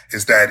men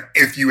is that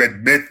if you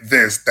admit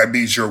this, that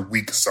means you're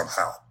weak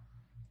somehow.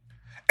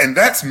 And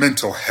that's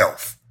mental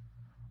health,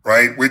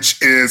 right? Which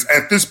is,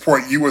 at this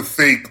point, you would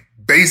think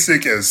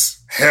basic as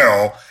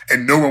hell,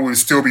 and no one would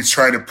still be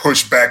trying to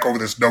push back over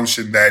this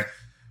notion that,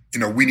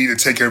 we need to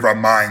take care of our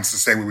minds the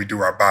same way we do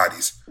our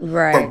bodies.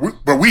 Right.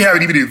 But we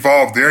haven't even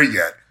evolved there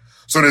yet.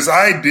 So this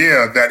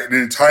idea that an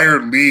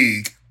entire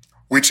league,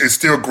 which is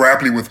still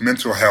grappling with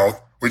mental health,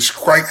 which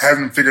quite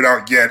hasn't figured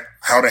out yet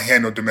how to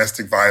handle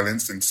domestic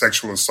violence and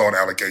sexual assault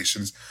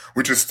allegations,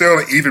 which is still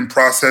an even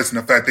process in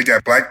the fact they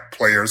got black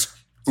players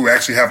who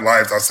actually have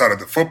lives outside of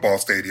the football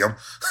stadium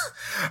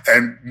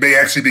and may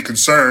actually be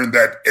concerned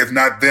that if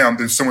not them,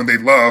 then someone they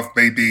love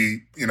may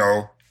be,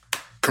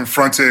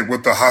 confronted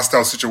with a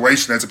hostile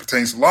situation as it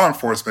pertains to law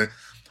enforcement.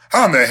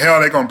 How in the hell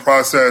are they going to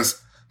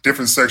process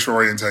different sexual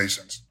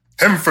orientations?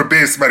 Heaven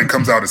forbid somebody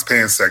comes out as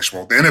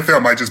pansexual. The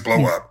NFL might just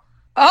blow up.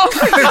 Oh,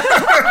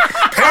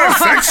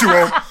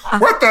 pansexual?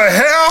 What the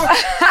hell?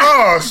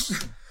 Oh,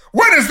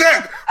 what is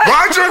that?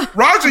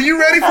 Roger, you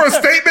ready for a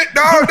statement?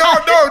 No.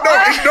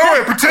 Ignore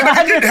it. Pretend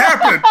like it didn't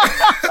happen.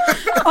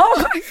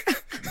 Oh my God.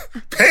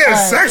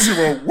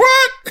 Pansexual?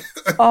 What?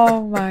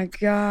 Oh my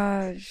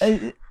gosh.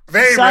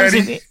 They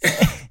ready.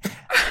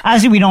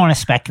 Obviously, we don't want to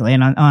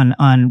speculate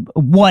on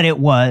what it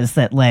was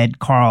that led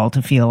Carl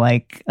to feel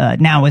like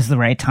now is the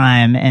right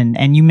time.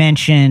 And you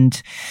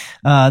mentioned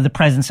the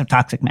presence of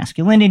toxic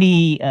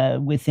masculinity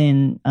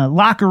within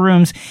locker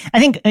rooms. I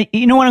think,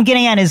 what I'm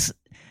getting at is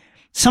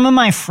some of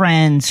my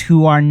friends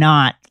who are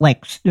not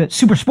like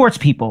super sports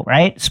people,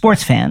 right?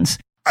 Sports fans.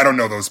 I don't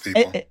know those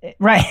people.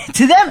 Right.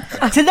 To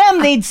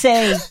them, they'd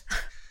say,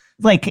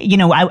 like, you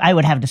know, I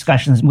would have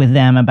discussions with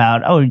them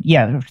about, oh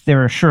yeah,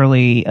 there are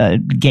surely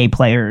gay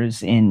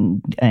players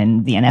in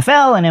the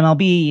NFL and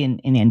MLB and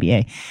in the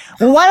NBA.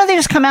 Well, why don't they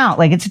just come out?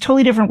 Like, it's a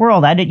totally different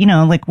world. You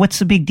know, like, what's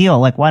the big deal?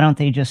 Like, why don't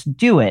they just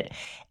do it?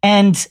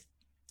 And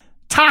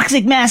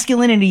toxic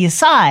masculinity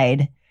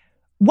aside,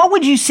 what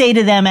would you say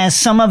to them as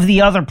some of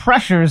the other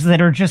pressures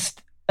that are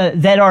just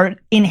that are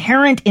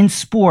inherent in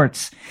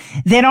sports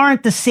that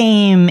aren't the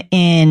same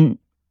in,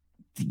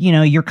 you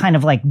know, your kind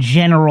of like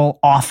general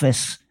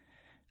office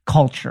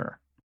culture?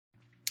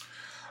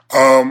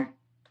 Well,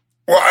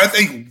 I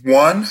think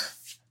one,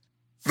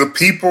 the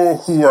people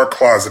who are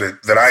closeted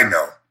that I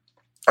know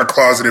are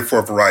closeted for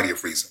a variety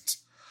of reasons.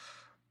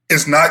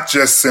 It's not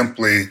just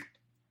simply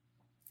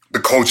the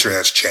culture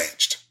has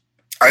changed.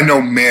 I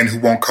know men who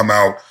won't come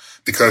out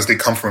because they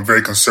come from a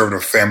very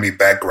conservative family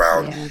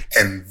background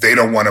and they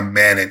don't want to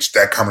manage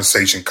that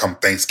conversation come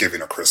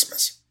Thanksgiving or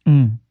Christmas.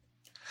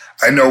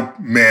 I know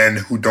men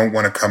who don't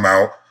want to come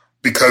out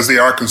because they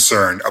are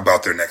concerned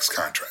about their next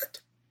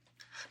contract.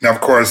 Now,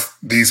 of course,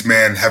 these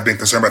men have been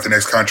concerned about their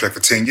next contract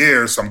for 10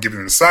 years, so I'm giving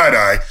them the side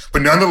eye.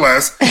 But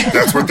nonetheless,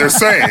 that's what they're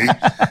saying.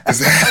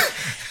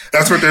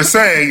 That's what they're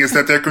saying is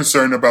that they're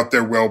concerned about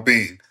their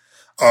well-being.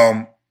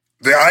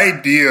 The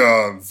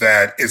idea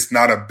that it's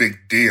not a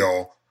big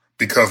deal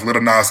because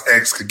Lil Nas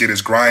X could get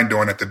his grind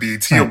on at the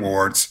BET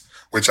Awards,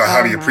 which I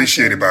highly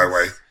appreciated, by the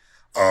way.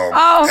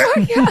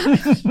 My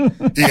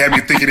God. He had me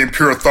thinking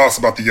impure thoughts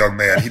about the young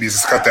man. He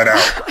needs to cut that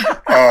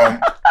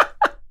out.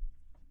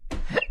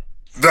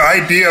 The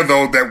idea,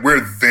 though, that we're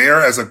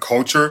there as a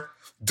culture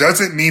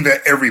doesn't mean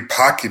that every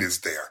pocket is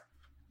there.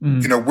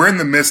 You know, we're in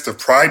the midst of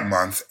Pride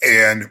Month,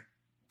 and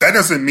that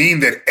doesn't mean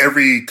that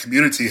every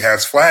community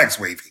has flags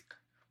waving.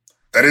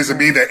 That doesn't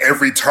mean that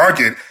every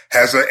Target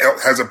has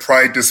a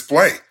Pride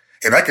display.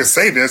 And I can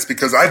say this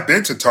because I've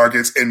been to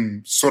Targets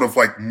in sort of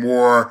like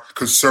more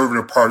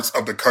conservative parts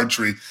of the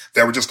country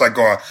that were just like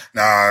going,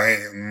 nah.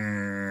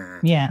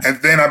 Yeah. And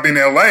then I've been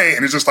to LA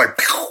and it's just like,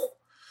 pew.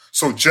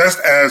 So just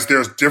as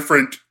there's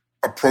different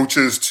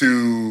approaches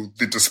to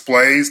the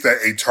displays that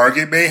a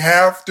Target may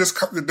have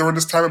during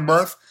this time of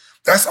month,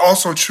 that's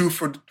also true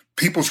for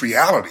people's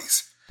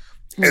realities.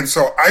 And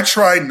so I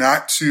try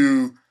not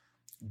to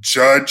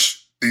judge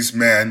these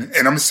men, and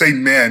I'm going to say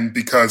men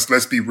because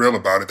let's be real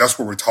about it. That's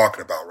what we're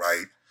talking about,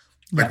 right?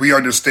 Like we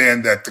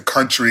understand that the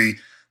country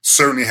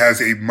certainly has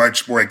a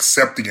much more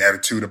accepting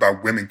attitude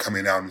about women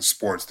coming out in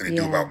sports than they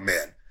do about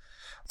men.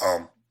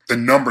 The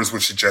numbers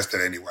would suggest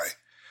that anyway.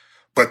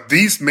 But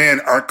these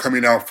men aren't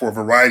coming out for a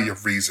variety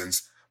of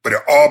reasons, but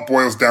it all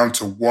boils down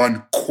to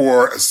one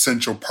core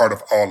essential part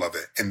of all of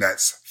it, and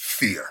that's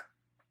fear.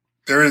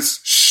 There is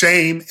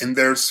shame and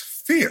there's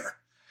fear.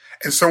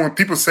 And so when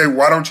people say,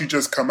 why don't you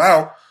just come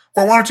out?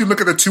 Well, why don't you look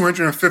at the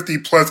 250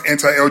 plus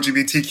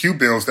anti-LGBTQ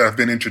bills that have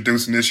been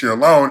introduced in this year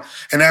alone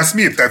and ask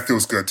me if that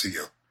feels good to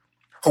you?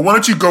 Or why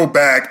don't you go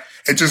back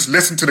and just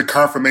listen to the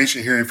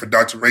confirmation hearing for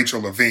Dr.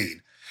 Rachel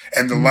Levine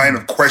and the line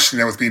of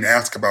questioning that was being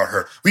asked about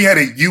her. We had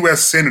a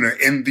U.S. senator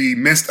in the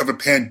midst of a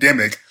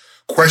pandemic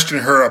question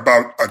her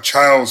about a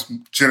child's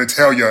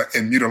genitalia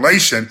and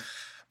mutilation,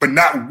 but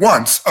not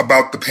once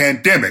about the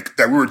pandemic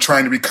that we were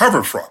trying to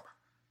recover from.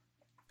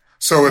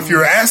 So if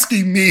you're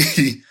asking me,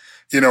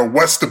 you know,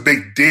 what's the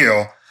big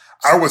deal?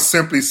 I would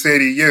simply say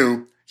to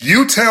you,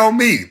 you tell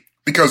me,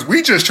 because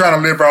we just trying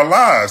to live our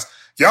lives.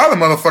 Y'all the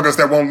motherfuckers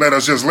that won't let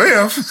us just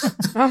live.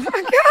 Oh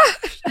my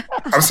gosh.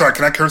 I'm sorry,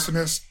 can I curse in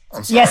this?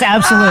 I'm sorry. Yes,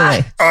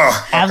 absolutely.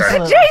 Oh, okay.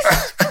 Absolutely.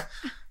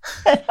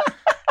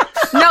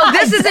 No,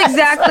 this is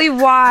exactly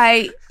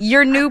why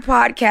your new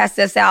podcast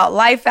that's out,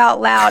 Life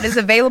Out Loud, is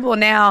available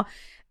now.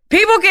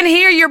 People can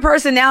hear your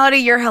personality.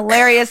 You're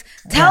hilarious.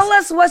 Tell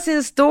us what's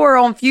in store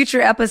on future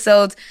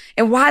episodes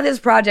and why this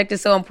project is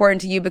so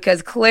important to you,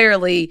 because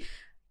clearly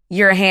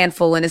you're a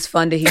handful and it's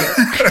fun to hear.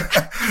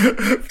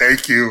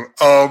 Thank you.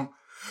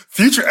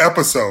 Future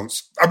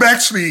episodes. I'm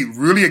actually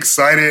really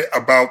excited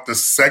about the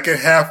second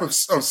half of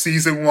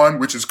season 1,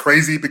 which is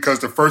crazy because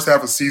the first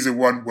half of season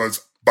 1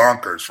 was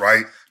bonkers,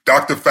 right?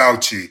 Dr.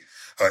 Fauci,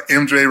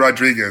 MJ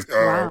Rodriguez,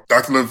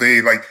 Dr.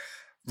 Levine, like,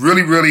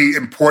 really, really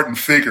important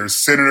figures,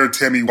 Senator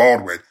Tammy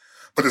Baldwin.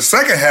 But the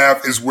second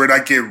half is when I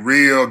get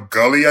real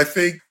gully, I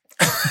think.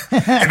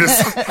 And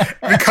it's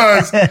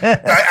because I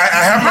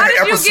have How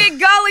did you get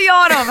gully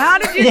on him? How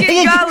did you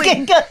get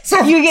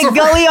gully? You get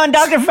gully on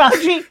Dr.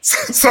 Fauci?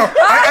 So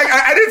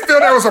I didn't feel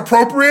that was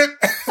appropriate.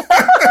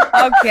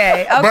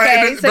 Okay.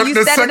 So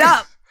you set it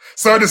up.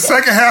 So in the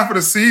second half of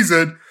the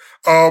season,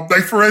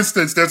 like for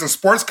instance, there's a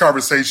sports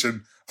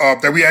conversation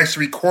that we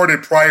actually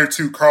recorded prior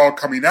to Carl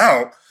coming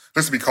out.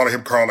 Listen, we calling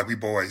him Carl like we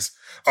boys.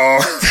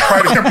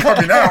 Prior to him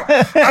coming out,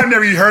 I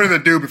never even heard of the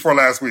dude before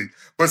last week.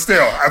 But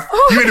still,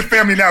 you in the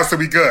family now, so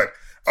we good.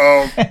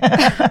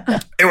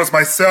 It was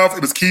myself,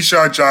 it was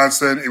Keyshawn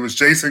Johnson, it was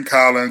Jason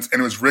Collins,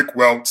 and it was Rick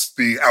Welts,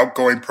 the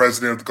outgoing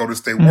president of the Golden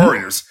State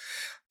Warriors.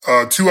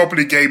 2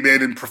 openly gay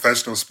men in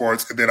professional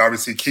sports, and then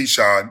obviously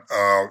Keyshawn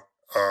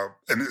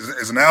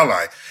is an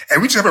ally.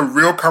 And we just have a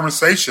real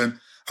conversation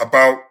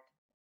about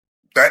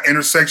that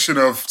intersection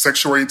of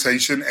sexual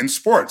orientation and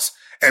sports.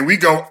 And we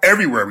go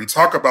everywhere. We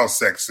talk about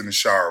sex in the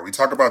shower. We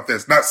talk about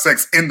this, not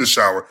sex in the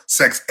shower,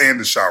 sex and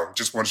the shower.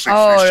 Just want to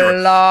make sure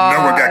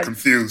no one got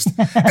confused.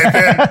 And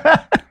then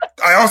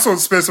I also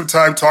spent some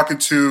time talking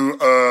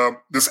to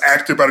this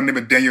actor by the name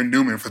of Daniel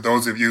Newman, for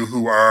those of you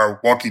who are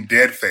Walking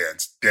Dead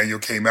fans. Daniel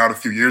came out a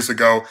few years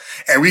ago,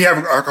 and we have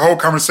a whole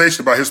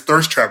conversation about his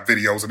thirst trap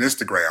videos on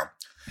Instagram.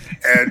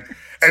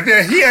 And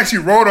then he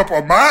actually wrote up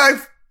on my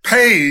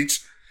page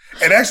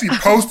and actually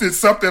posted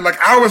something like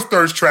I was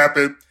thirst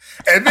trapping.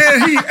 And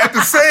then he, at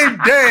the same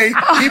day,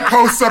 he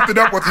posts something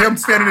up with him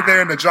standing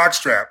there in the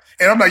jockstrap.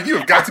 And I'm like, you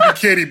have got to be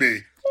kidding me.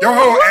 Your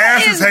whole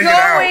ass is hanging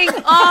out.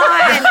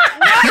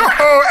 Your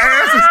whole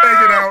ass is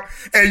hanging out.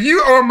 And you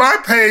on my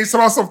page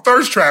about some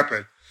thirst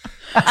trapping.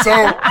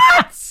 So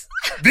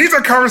these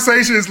are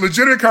conversations,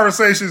 legitimate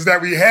conversations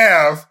that we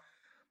have,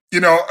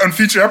 on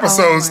future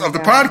episodes of the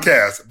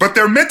podcast. But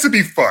they're meant to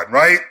be fun,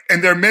 right?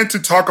 And they're meant to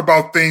talk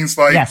about things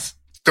like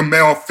the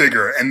male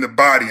figure and the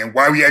body and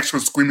why we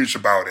actually squeamish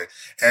about it.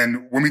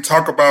 And when we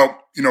talk about,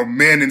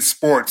 men in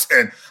sports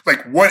and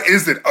like, what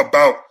is it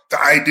about the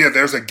idea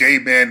there's a gay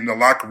man in the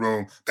locker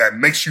room that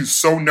makes you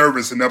so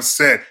nervous and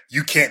upset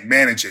you can't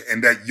manage it,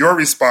 and that your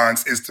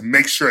response is to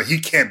make sure he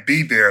can't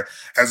be there,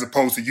 as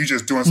opposed to you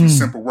just doing some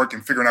simple work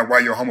and figuring out why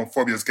your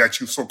homophobia has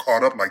got you so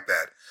caught up like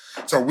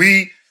that. So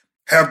we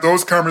have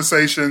those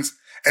conversations,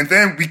 and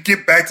then we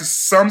get back to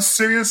some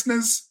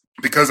seriousness,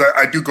 because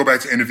I do go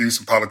back to interview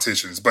some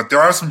politicians. But there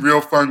are some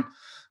real fun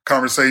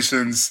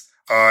conversations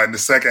in the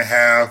second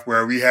half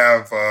where we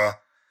have,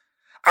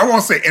 I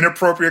won't say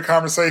inappropriate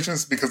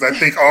conversations, because I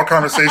think all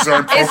conversations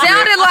are appropriate. It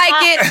sounded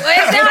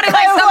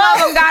like some of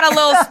them got a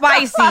little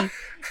spicy.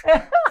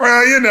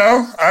 Well,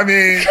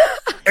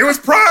 it was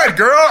pride,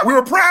 girl. We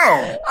were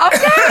proud.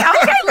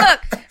 Okay,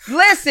 look.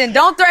 Listen,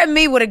 don't threaten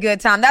me with a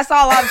good time. That's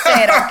all I've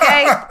said,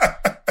 okay?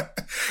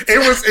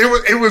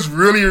 It was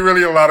really,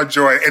 really a lot of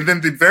joy. And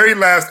then the very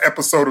last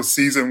episode of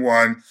season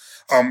 1,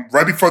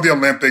 right before the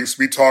Olympics,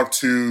 we talked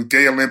to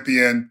gay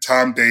Olympian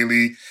Tom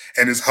Daley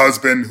and his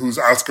husband, who's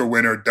Oscar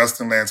winner,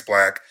 Dustin Lance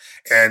Black.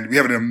 And we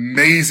have an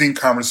amazing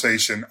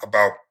conversation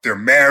about their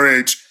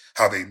marriage,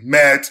 how they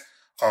met,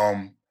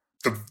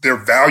 their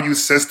value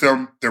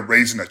system. They're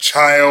raising a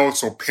child.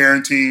 So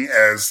parenting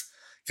as,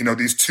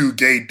 these two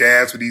gay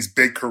dads with these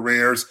big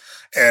careers.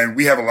 And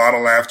we have a lot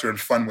of laughter and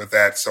fun with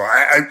that. So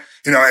I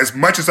as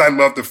much as I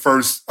love the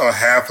first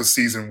half of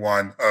season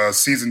 1,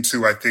 season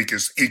 2, I think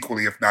is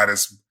equally, if not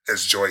as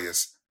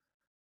joyous.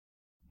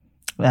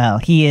 Well,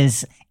 he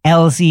is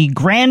LZ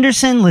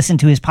Granderson. Listen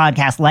to his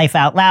podcast, Life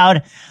Out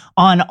Loud,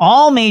 on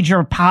all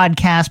major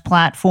podcast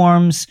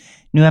platforms.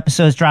 New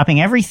episodes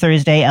dropping every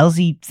Thursday.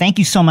 LZ, thank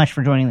you so much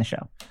for joining the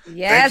show.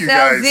 Yes, thank you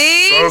guys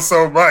LZ.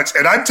 so much.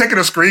 And I'm taking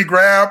a screen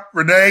grab,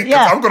 Renee,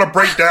 because I'm going to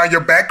break down your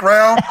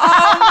background.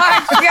 Oh,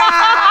 my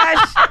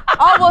gosh.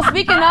 Oh, well,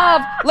 speaking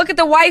of, look at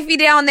the wifey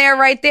down there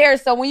right there.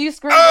 So when you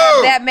screen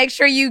grab that, make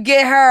sure you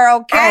get her,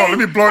 okay? Oh, let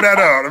me blow that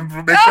up. Let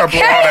me make sure I blow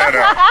all that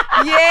up.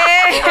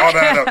 Yeah. Blow all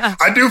that up.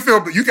 I do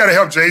feel, you got to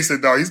help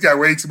Jason, though. He's got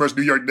way too much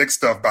New York Knicks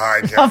stuff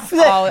behind him.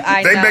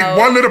 They make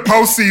one little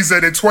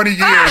postseason in 20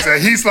 years,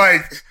 and he's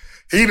like...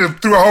 He just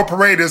threw a whole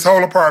parade in his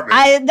whole apartment.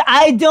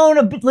 I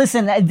don't,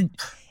 listen,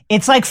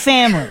 it's like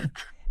family.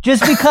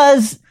 Just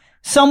because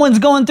someone's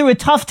going through a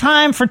tough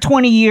time for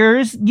 20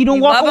 years, you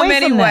don't walk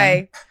away from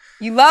them.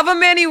 You love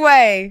them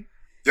anyway.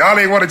 Y'all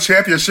ain't won a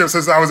championship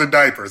since I was in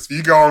diapers.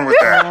 You go on with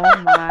that.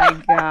 Oh,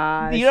 my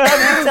God. You don't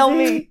have to tell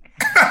me.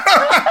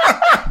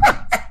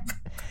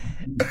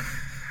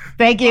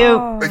 Thank you.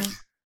 Oh. Thank you.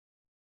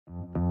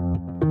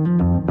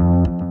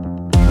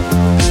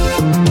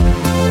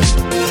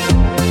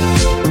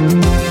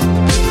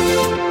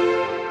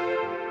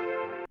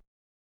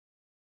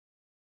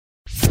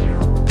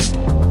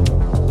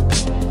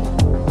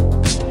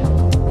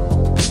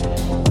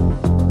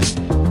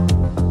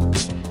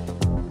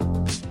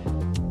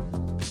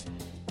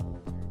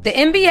 The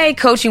NBA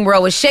coaching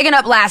world was shaken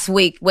up last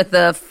week with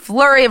a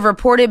flurry of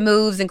reported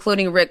moves,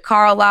 including Rick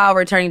Carlisle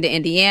returning to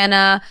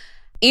Indiana,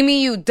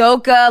 Ime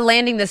Udoka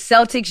landing the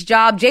Celtics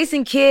job,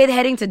 Jason Kidd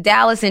heading to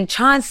Dallas, and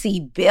Chauncey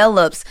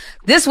Billups.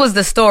 This was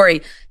the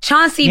story.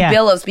 Chauncey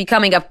Billups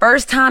becoming a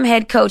first-time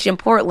head coach in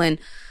Portland.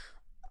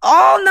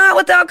 All not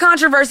without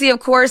controversy, of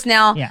course.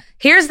 Now,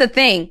 here's the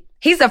thing.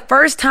 He's a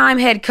first-time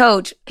head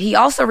coach. He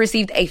also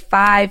received a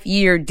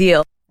 5-year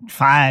deal.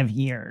 5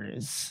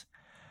 years.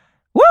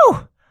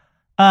 Woo!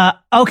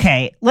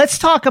 Okay, let's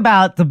talk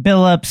about the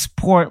Billups,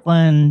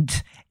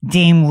 Portland,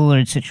 Dame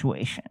Lillard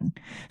situation.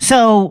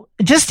 So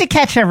just to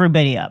catch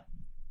everybody up,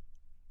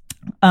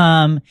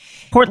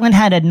 Portland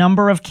had a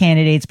number of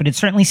candidates, but it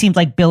certainly seemed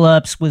like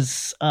Billups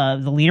was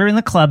the leader in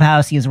the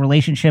clubhouse. He has a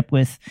relationship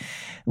with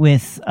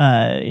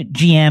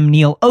GM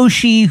Neil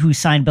Oshie, who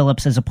signed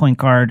Billups as a point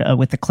guard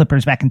with the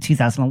Clippers back in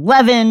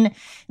 2011. And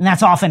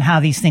that's often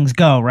how these things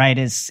go, right?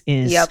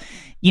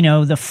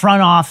 The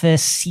front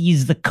office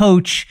sees the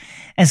coach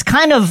as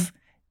kind of,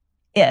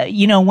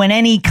 when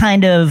any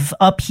kind of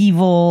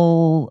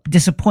upheaval,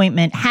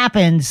 disappointment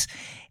happens,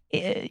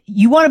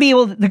 you want to be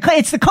able to,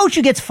 it's the coach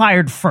who gets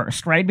fired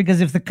first, right?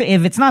 Because if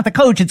it's not the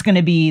coach, it's going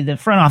to be the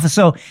front office.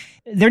 So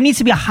there needs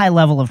to be a high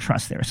level of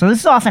trust there. So this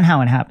is often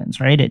how it happens,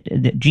 right?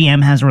 The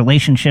GM has a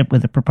relationship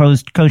with a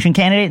proposed coaching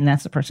candidate, and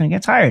that's the person who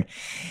gets hired.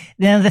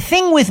 Now, the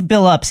thing with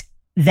Billups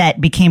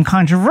that became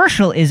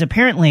controversial is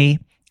apparently,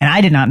 and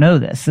I did not know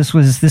this.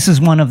 This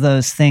is one of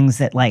those things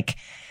that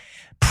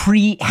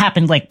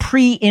happened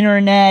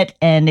pre-internet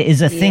and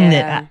is a thing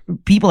that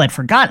people had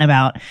forgotten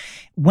about.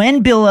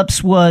 When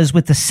Billups was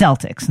with the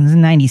Celtics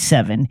in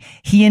 97,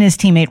 he and his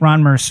teammate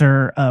Ron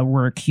Mercer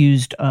were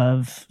accused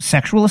of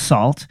sexual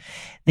assault.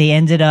 They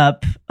ended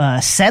up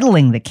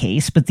settling the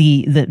case, but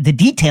the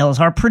details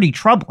are pretty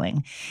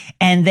troubling.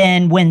 And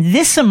then when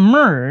this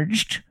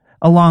emerged,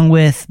 along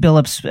with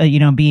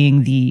Billups,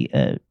 being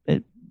the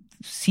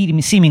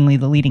seemingly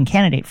the leading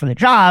candidate for the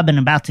job and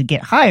about to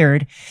get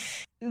hired,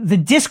 the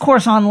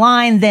discourse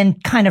online then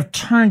kind of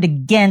turned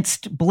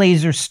against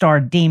Blazers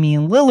star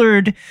Damian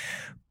Lillard,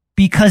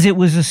 because it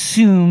was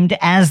assumed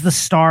as the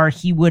star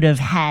he would have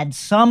had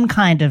some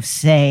kind of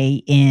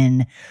say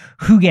in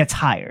who gets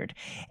hired.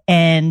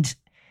 And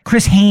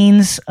Chris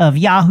Haynes of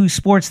Yahoo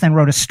Sports then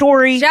wrote a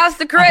story. Shouts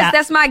to Chris,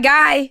 that's my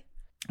guy.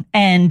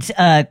 And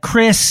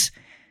Chris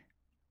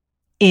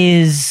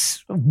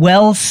is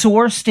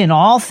well-sourced in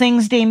all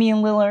things Damian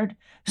Lillard.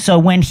 So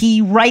when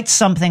he writes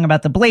something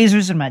about the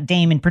Blazers and about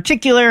Dame in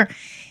particular,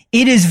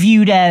 it is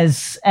viewed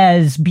as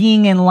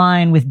being in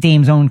line with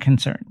Dame's own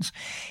concerns.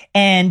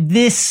 And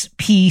this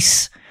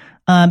piece,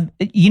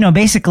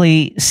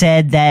 basically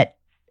said that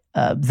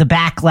the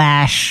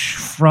backlash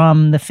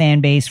from the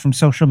fan base, from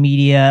social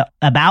media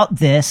about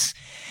this,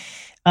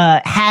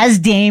 has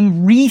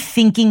Dame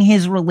rethinking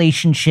his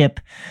relationship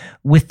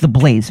with the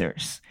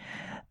Blazers.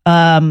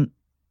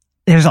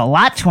 There's a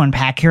lot to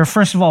unpack here.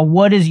 First of all,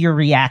 what is your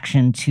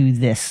reaction to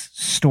this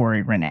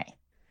story, Renee?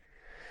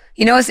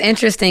 It's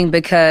interesting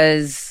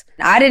because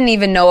I didn't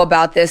even know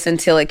about this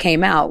until it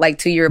came out,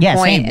 to your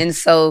point. Same. And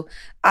so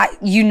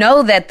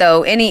that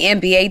though, any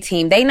NBA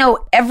team, they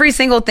know every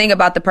single thing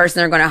about the person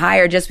they're going to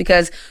hire, just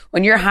because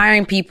when you're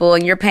hiring people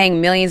and you're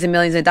paying millions and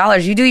millions of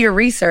dollars, you do your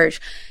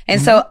research.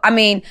 And so,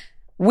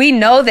 we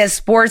know that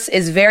sports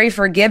is very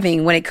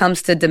forgiving when it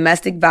comes to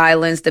domestic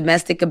violence,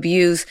 domestic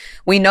abuse.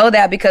 We know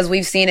that because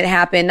we've seen it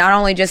happen not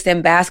only just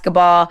in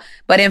basketball,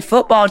 but in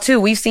football too.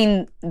 We've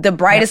seen the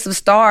brightest of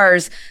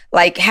stars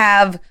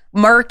have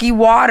murky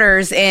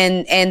waters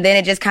and then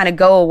it just kind of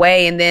go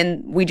away, and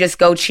then we just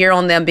go cheer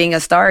on them being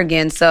a star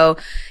again. So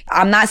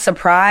I'm not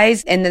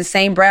surprised. In the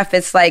same breath,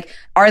 it's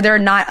are there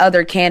not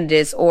other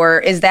candidates,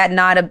 or is that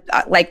not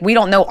we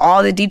don't know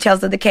all the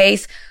details of the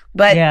case,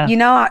 but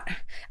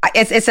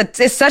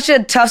it's such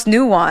a tough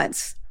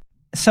nuance.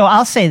 So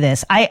I'll say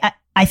this. I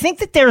think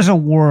that there's a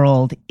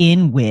world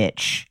in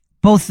which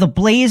both the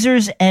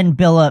Blazers and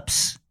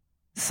Billups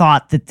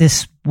thought that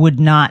this would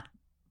not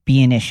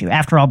be an issue.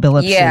 After all,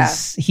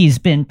 Billups he's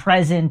been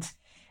present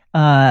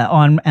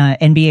on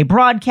NBA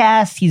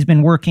broadcasts. He's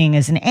been working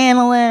as an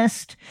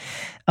analyst.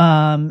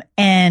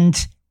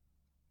 And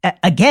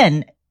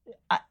again,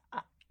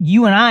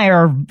 you and I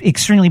are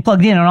extremely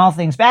plugged in on all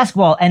things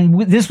basketball,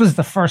 and this was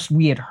the first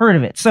we had heard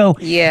of it. So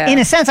in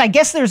a sense, I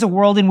guess there's a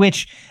world in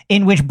which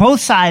both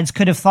sides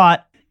could have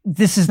thought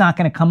this is not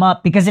going to come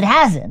up, because it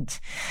hasn't.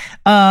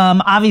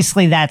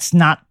 Obviously that's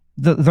not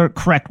the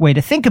correct way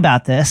to think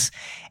about this.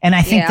 And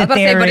I think but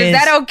is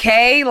that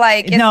okay?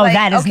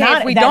 That is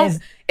not.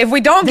 If we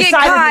don't get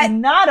caught,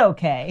 not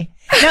okay.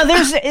 Now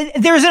there's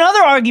another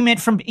argument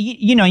from,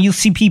 you'll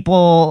see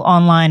people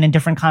online and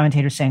different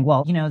commentators saying,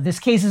 well, this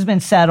case has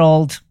been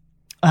settled.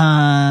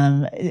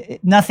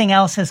 Nothing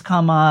else has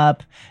come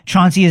up.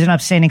 Chauncey is an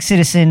upstanding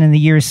citizen in the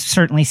years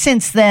certainly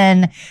since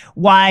then.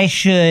 Why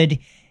should,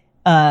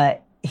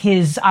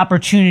 his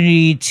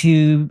opportunity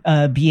to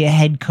be a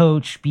head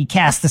coach be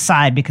cast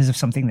aside because of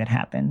something that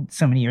happened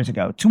so many years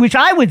ago? To which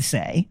I would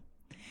say,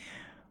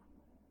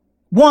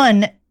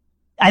 one,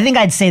 I think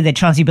I'd say that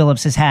Chauncey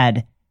Billups has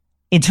had,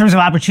 in terms of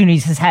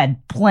opportunities, has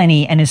had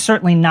plenty and is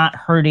certainly not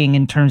hurting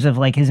in terms of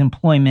his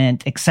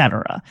employment,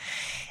 etc.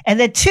 And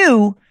that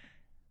two,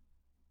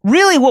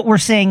 really what we're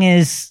saying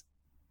is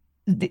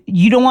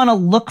you don't want to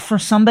look for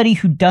somebody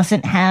who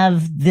doesn't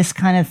have this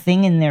kind of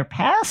thing in their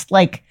past.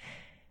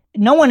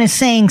 No one is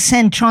saying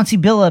send Chauncey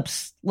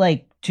Billups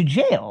to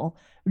jail.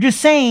 We're just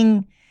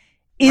saying,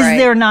 is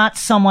there not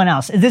someone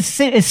else? This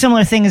a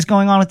similar thing is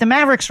going on with the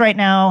Mavericks right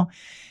now.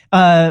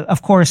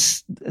 Of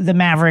course, the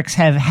Mavericks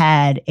have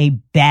had a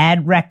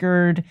bad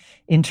record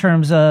in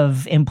terms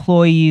of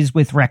employees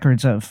with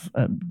records of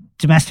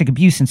domestic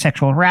abuse and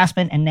sexual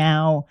harassment, and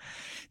now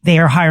they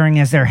are hiring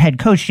as their head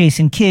coach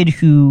Jason Kidd,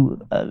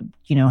 who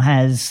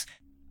has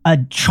a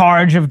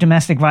charge of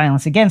domestic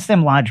violence against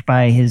them lodged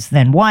by his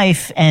then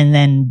wife. And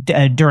then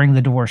during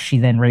the divorce, she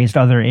then raised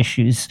other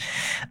issues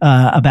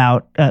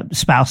about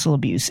spousal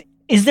abuse.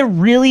 Is there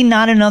really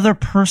not another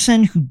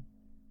person who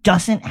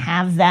doesn't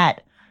have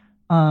that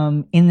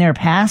in their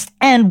past?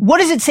 And what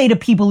does it say to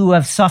people who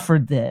have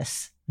suffered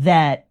this,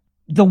 that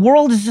the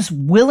world is just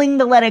willing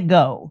to let it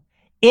go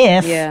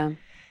if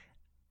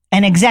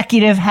an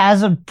executive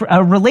has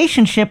a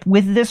relationship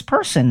with this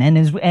person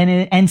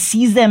and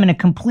sees them in a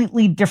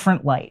completely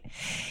different light.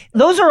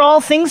 Those are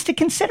all things to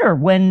consider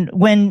when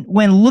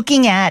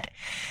looking at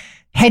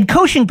head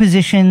coaching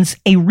positions,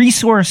 a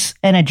resource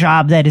and a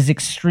job that is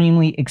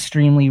extremely,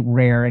 extremely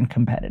rare and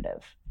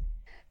competitive.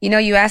 You know,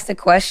 you asked a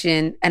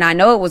question, and I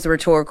know it was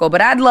rhetorical,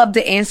 but I'd love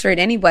to answer it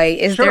anyway.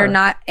 Is there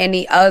not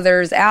any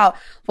others out?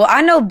 Well,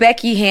 I know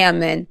Becky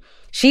Hammon.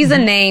 She's a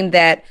name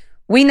that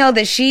we know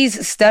that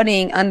she's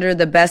studying under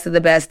the best of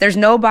the best. There's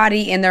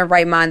nobody in their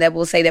right mind that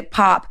will say that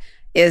Pop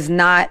is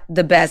not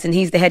the best, and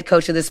he's the head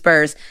coach of the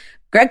Spurs.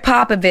 Greg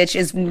Popovich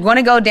is going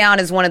to go down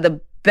as one of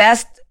the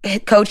best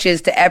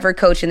coaches to ever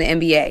coach in the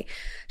NBA.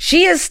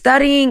 She is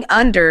studying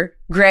under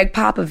Greg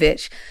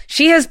Popovich.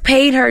 She has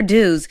paid her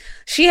dues.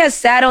 She has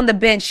sat on the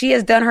bench. She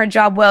has done her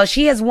job well.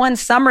 She has won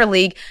Summer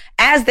League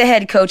as the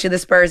head coach of the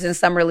Spurs in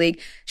Summer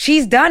League.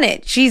 She's done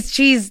it.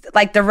 She's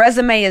like, the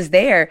resume is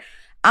there.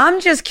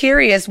 I'm just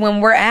curious, when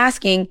we're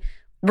asking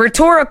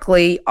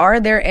rhetorically, are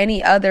there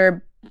any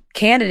other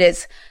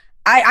candidates?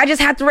 I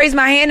just have to raise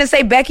my hand and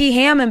say Becky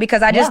Hammon,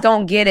 because I just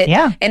don't get it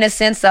in a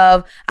sense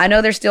of, I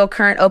know there's still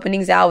current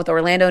openings out with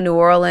Orlando, New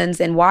Orleans,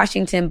 and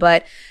Washington,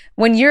 but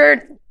when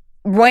you're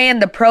weighing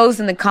the pros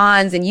and the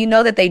cons, and you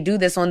know that they do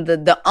this on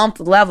the umph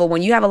level,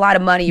 when you have a lot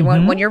of money,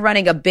 when you're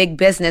running a big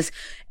business,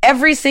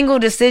 every single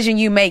decision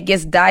you make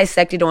gets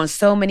dissected on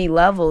so many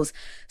levels.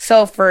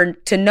 So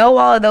to know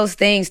all of those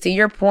things, to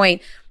your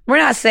point, we're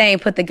not saying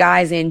put the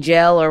guys in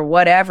jail or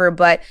whatever,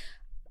 but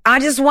I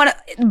just want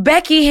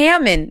Becky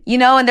Hammon, you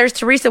know, and there's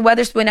Teresa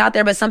Weatherspoon out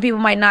there, but some people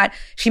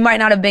she might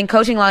not have been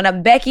coaching long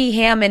enough. Becky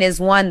Hammon is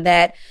one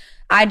that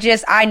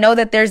I know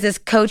that there's this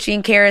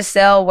coaching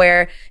carousel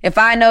where if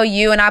I know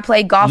you and I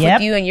play golf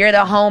with you and you're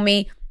the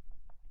homie,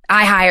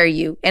 I hire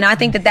you. And I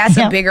think that that's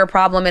a bigger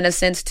problem in a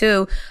sense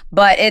too.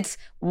 But it's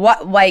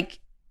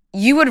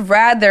you would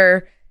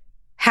rather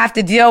have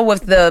to deal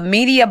with the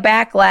media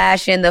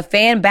backlash and the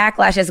fan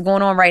backlash that's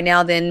going on right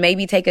now than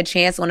maybe take a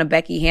chance on a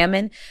Becky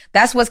Hammon.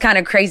 That's what's kind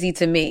of crazy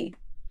to me.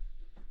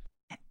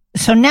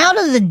 So now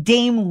to the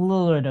Dame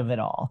Lillard of it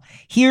all.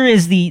 Here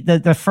is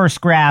the first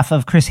graph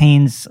of Chris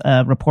Haynes'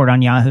 report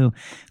on Yahoo.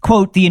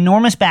 Quote, the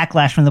enormous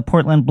backlash from the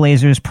Portland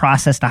Blazers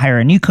process to hire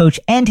a new coach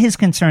and his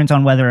concerns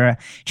on whether a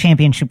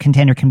championship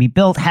contender can be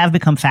built have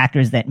become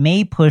factors that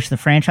may push the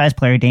franchise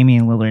player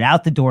Damian Lillard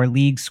out the door,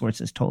 league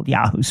sources told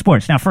Yahoo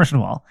Sports. Now, first of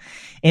all,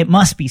 it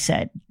must be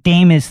said,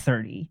 Dame is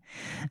 30.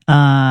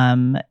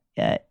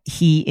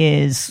 He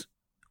is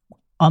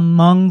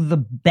among the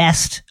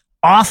best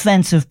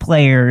offensive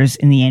players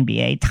in the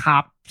NBA,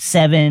 top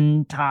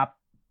 7, top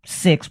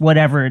 6,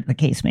 whatever the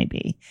case may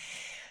be.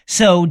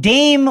 So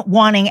Dame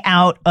wanting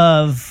out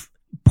of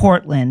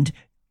Portland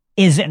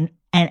is an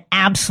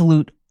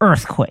absolute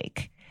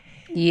earthquake.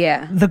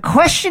 Yeah. The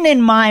question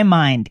in my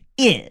mind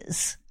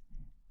is,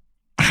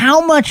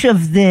 how much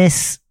of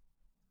this,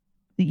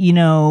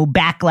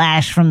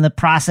 backlash from the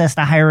process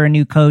to hire a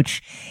new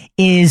coach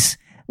is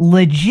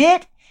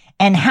legit,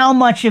 and how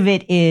much of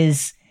it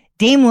is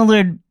Dame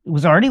Lillard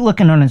was already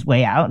looking on his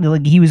way out.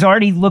 Like, he was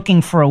already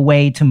looking for a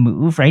way to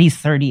move, right? He's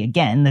 30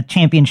 again. The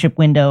championship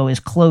window is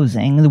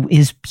closing.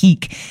 His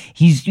peak,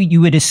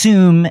 you would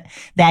assume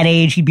that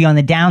age, he'd be on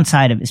the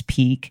downside of his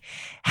peak.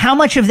 How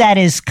much of that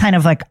is kind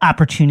of like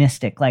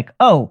opportunistic? Like,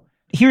 oh,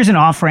 here's an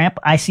off ramp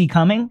I see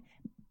coming.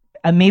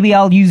 Maybe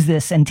I'll use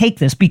this and take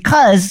this,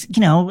 because,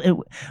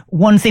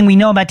 one thing we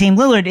know about Dame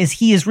Lillard is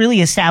he has really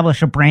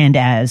established a brand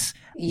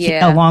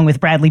along with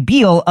Bradley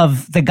Beal,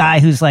 of the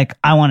guy who's like,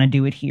 I want to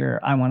do it here.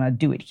 I want to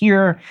do it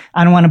here.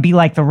 I don't want to be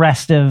like the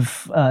rest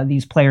of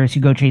these players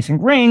who go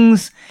chasing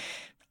rings.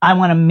 I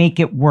want to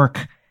make it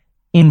work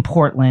in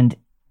Portland,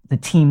 the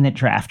team that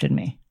drafted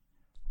me.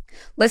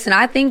 Listen,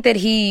 I think that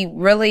he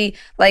really,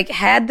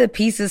 had the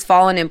pieces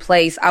fallen in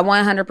place, I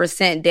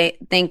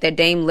 100% think that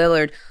Dame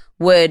Lillard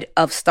would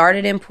have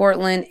started in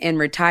Portland and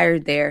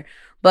retired there.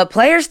 But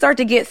players start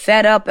to get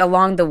fed up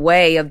along the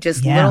way of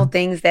just little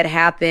things that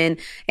happen.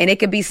 And it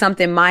could be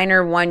something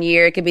minor one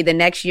year. It could be the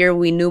next year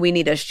we knew we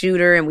need a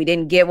shooter and we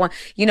didn't get one.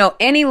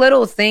 Any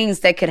little things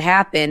that could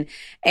happen.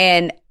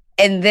 And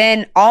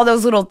then all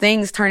those little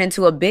things turn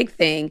into a big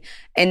thing.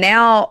 And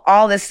now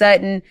all of a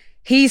sudden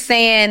he's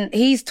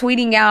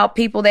tweeting out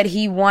people that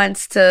he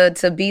wants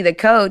to be the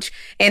coach.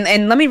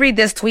 And let me read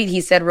this tweet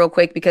he said real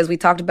quick, because we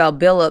talked about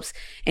Billups.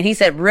 And he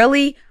said,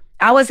 really?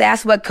 I was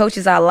asked what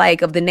coaches I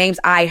like of the names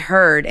I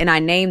heard, and I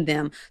named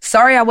them.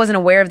 Sorry I wasn't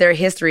aware of their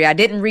history. I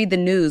didn't read the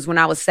news when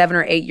I was 7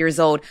 or 8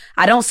 years old.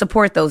 I don't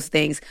support those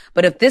things.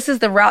 But if this is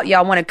the route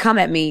y'all want to come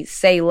at me,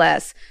 say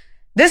less.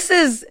 This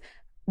is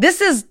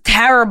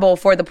terrible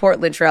for the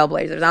Portland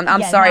Trailblazers.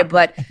 I'm sorry,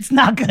 but it's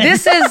not good.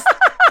 This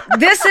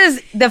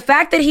is the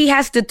fact that he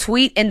has to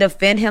tweet and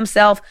defend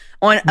himself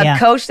on a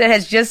coach that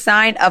has just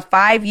signed a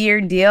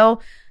 5-year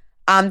deal.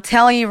 I'm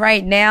telling you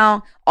right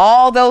now,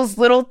 all those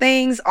little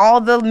things, all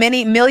the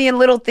many million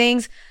little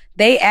things,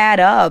 they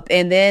add up.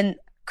 And then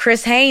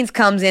Chris Haynes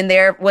comes in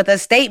there with a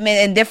statement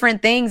and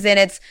different things.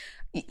 And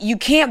you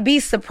can't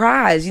be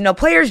surprised.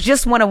 Players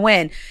just want to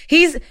win.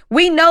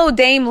 We know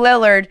Dame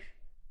Lillard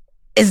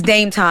it's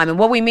Dame time. And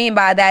what we mean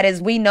by that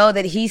is we know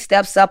that he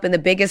steps up in the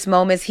biggest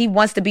moments. He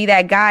wants to be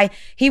that guy.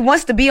 He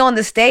wants to be on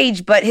the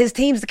stage, but his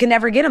teams can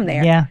never get him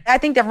there. Yeah. I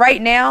think that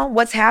right now,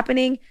 what's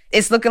happening,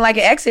 it's looking like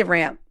an exit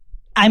ramp.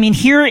 I mean,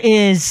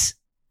 just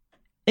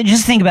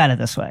think about it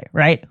this way,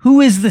 right?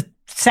 Who is the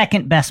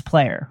second best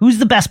player? Who's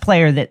the best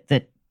player that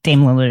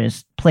Dame Lillard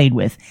has played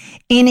with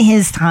in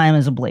his time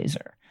as a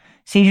Blazer?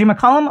 CJ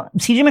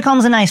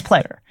McCollum's a nice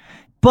player,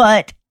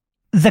 but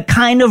the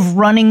kind of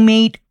running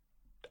mate,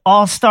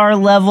 all-star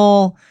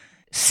level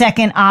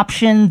second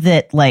option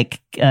that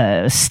like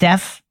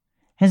Steph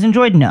has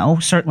enjoyed? No,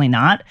 certainly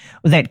not.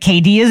 That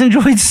KD has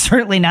enjoyed?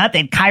 Certainly not.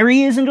 That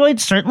Kyrie has enjoyed?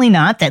 Certainly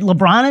not. That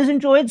LeBron has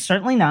enjoyed?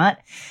 Certainly not.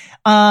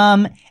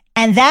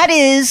 And that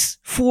is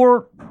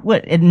for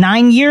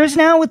 9 years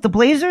now with the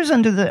Blazers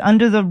under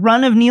the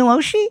run of Neil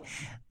Oshie.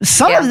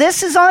 Some of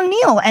this is on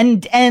Neil,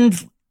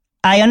 and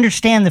I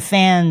understand the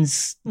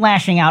fans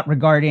lashing out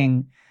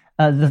regarding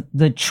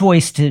the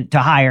choice to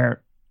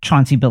hire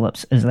Chauncey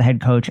Billups as the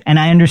head coach, and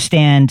I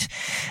understand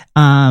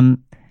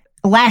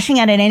lashing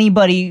out at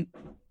anybody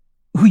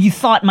who you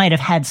thought might have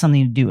had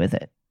something to do with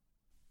it,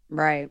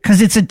 right? Because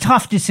it's a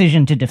tough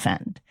decision to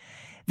defend.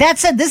 That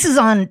said, this is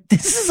on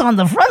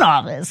the front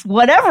office.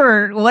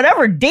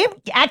 Whatever, Dave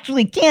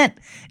actually can't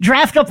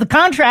draft up the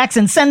contracts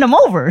and send them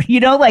over. You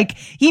know, like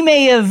he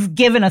may have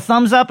given a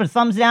thumbs up or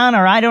thumbs down,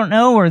 or I don't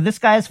know, or this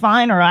guy's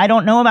fine, or I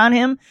don't know about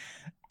him.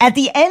 At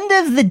the end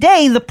of the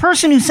day, the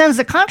person who sends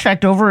the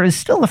contract over is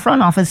still the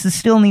front office, is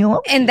still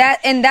Neil Oshie.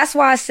 And that's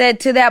why I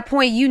said to that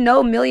point,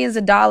 millions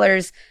of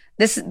dollars,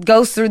 this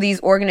goes through these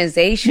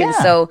organizations.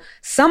 Yeah. So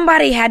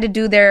somebody has to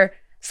do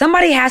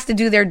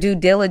their due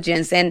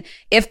diligence. And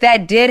if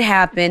that did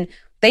happen,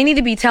 they need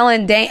to be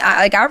telling Dame,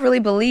 like, I really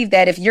believe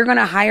that if you're going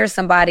to hire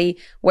somebody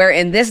where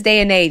in this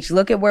day and age,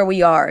 look at where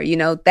we are,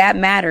 that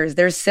matters.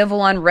 There's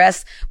civil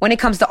unrest when it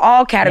comes to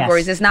all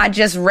categories. Yes. It's not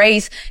just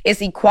race.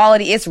 It's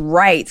equality. It's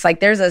rights. Like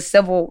there's a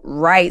civil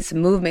rights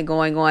movement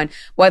going on,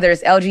 whether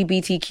it's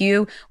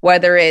LGBTQ,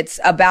 whether it's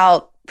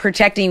about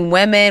protecting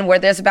women,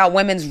 whether it's about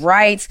women's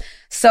rights.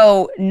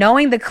 So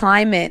knowing the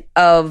climate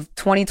of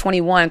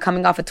 2021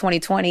 coming off of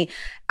 2020,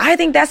 I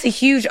think that's a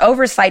huge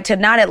oversight to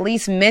not at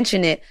least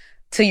mention it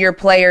to your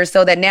players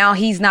so that now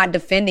he's not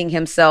defending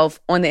himself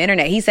on the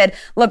internet. He said,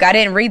 look, I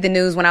didn't read the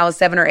news when I was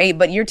 7 or 8,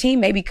 but your team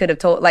maybe could have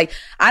told, like,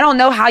 I don't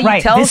know how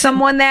you tell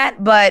someone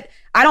that, but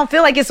I don't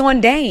feel like it's on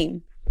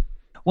Dame.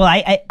 Well,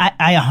 I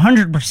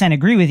 100%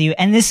 agree with you.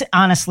 And this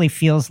honestly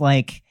feels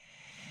like,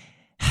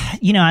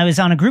 I was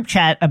on a group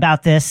chat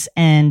about this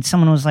and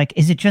someone was like,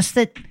 is it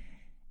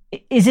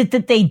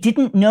that they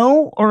didn't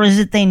know, or is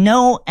it they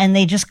know and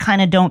they just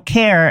kind of don't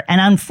care?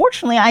 And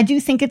unfortunately, I do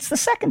think it's the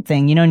second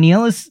thing.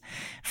 Neil is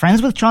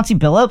friends with Chauncey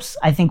Billups.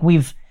 I think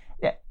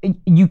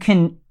you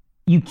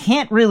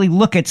can't really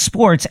look at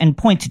sports and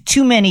point to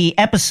too many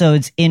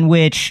episodes in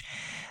which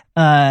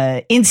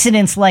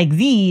incidents like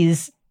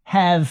these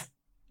have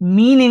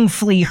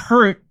meaningfully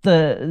hurt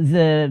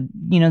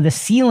the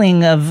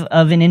ceiling of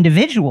an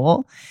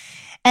individual.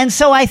 And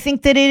so I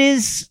think that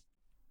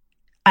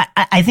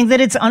I think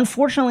that it's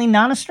unfortunately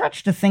not a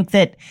stretch to think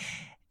that,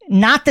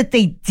 not that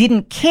they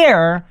didn't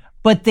care,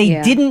 but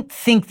they didn't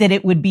think that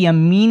it would be a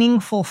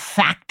meaningful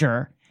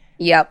factor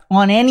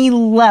on any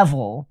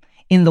level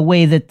in the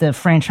way that the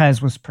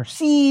franchise was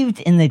perceived,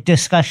 in the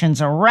discussions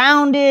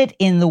around it,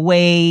 in the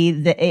way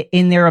that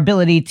in their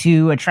ability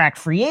to attract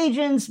free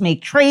agents,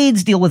 make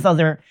trades, deal with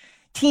other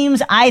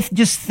teams. I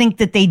just think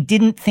that they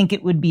didn't think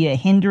it would be a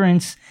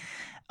hindrance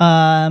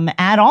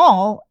at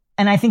all.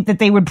 And I think that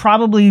they would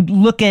probably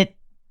look at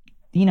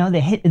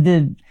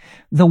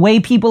the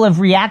way people have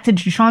reacted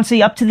to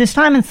Chauncey up to this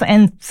time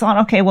and thought,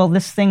 okay, well,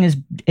 this thing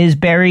is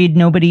buried.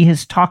 Nobody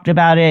has talked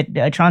about it.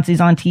 Chauncey's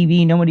on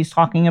TV. Nobody's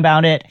talking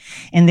about it.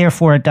 And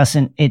therefore it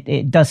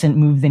doesn't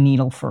move the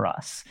needle for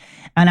us.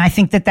 And I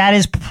think that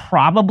is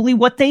probably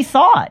what they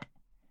thought,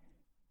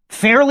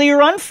 fairly or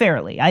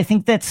unfairly. I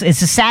think it's a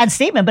sad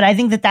statement, but I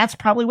think that's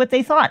probably what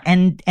they thought.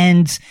 And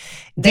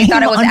they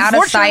thought it was out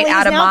of sight,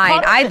 out of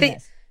mind. I think.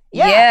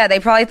 Yeah, they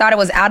probably thought it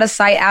was out of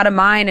sight, out of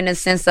mind, in a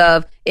sense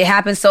of it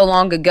happened so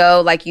long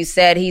ago. Like you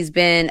said, he's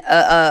been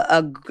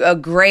a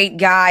great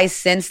guy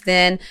since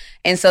then.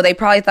 And so they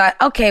probably thought,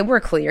 okay, we're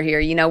clear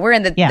here. We're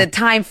in the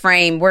time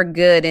frame. We're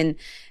good. And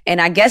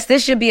I guess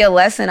this should be a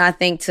lesson, I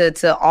think,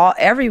 to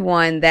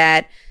everyone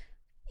that,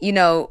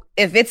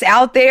 if it's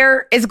out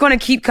there, it's going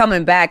to keep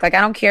coming back. Like,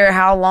 I don't care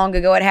how long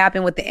ago it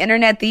happened with the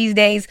internet these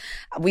days.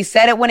 We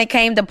said it when it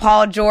came to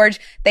Paul George.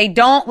 They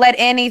don't let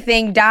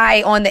anything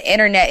die on the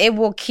internet. It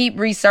will keep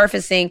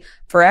resurfacing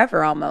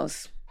forever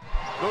almost.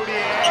 Moutier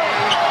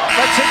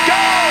lets it go.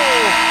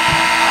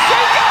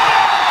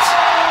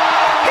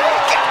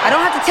 I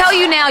don't have to tell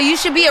you now. You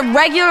should be a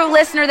regular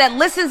listener that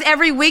listens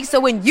every week. So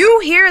when you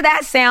hear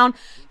that sound,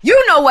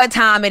 you know what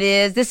time it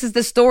is. This is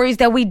the stories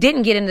that we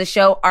didn't get in the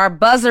show, our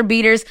buzzer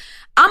beaters.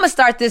 I'm going to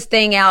start this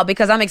thing out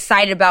because I'm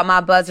excited about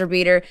my buzzer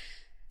beater.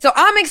 So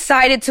I'm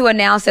excited to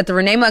announce that the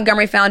Renee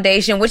Montgomery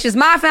Foundation, which is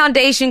my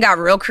foundation, got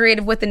real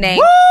creative with the name.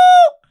 Woo!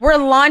 We're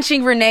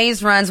launching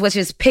Renee's Runs, which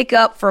is pick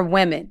up for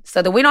women,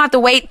 so that we don't have to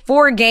wait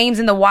 4 games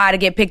in the Y to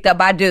get picked up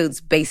by dudes,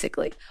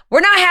 basically.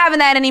 We're not having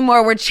that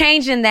anymore. We're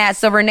changing that.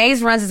 So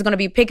Renee's Runs is going to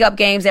be pickup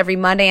games every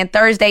Monday and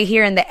Thursday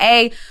here in the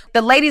A.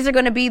 The ladies are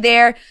going to be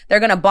there.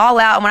 They're going to ball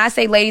out. And when I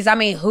say ladies, I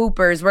mean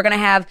hoopers. We're going to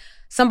have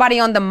somebody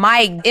on the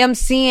mic,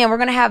 MCing. We're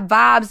going to have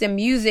vibes and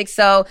music.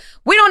 So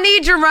we don't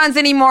need your runs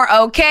anymore,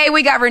 okay?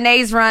 We got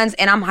Renee's Runs,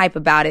 and I'm hype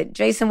about it.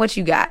 Jason, what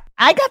you got?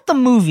 I got the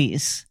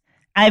movies.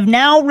 I've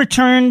now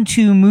returned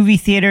to movie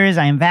theaters.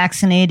 I am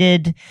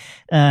vaccinated.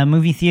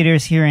 Movie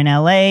theaters here in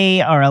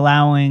LA are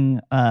allowing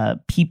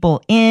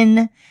people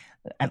in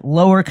at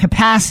lower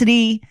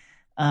capacity.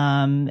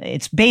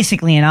 It's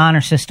basically an honor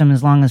system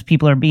as long as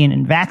people are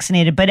being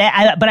vaccinated. But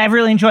I've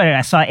really enjoyed it.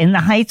 I saw In the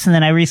Heights, and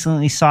then I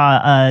recently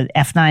saw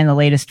F9, the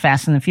latest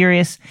Fast and the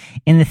Furious,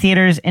 in the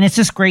theaters, and it's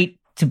just great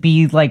to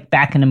be like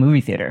back in a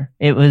movie theater.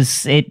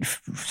 It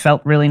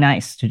felt really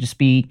nice to just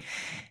be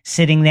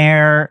sitting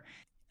there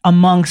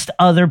amongst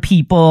other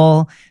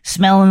people,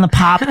 smelling the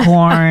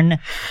popcorn,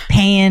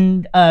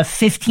 paying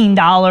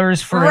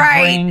 $15 for a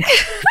drink.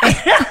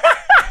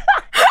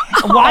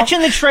 Watching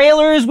the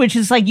trailers, which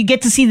is like you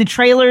get to see the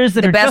trailers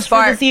that are just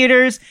for the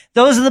theaters.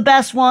 Those are the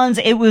best ones.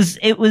 I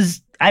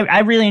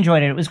really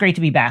enjoyed it. It was great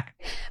to be back.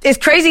 It's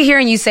crazy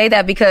hearing you say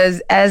that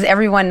because, as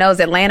everyone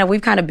knows, Atlanta,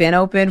 we've kind of been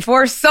open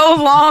for so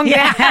long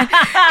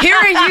that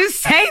hearing you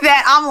say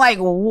that, I'm like,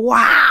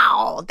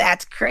 wow,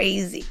 that's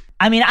crazy.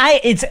 I mean,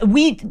 I've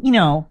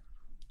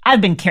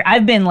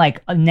been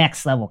like a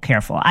next level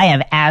careful. I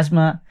have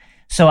asthma.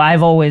 So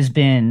I've always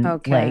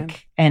been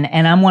like, and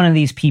I'm one of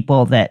these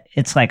people that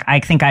it's like, I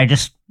think I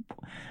just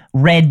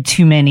read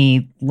too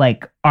many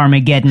like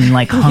Armageddon,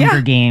 like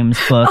Hunger Games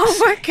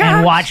books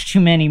and watched too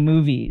many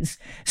movies.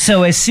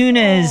 So as soon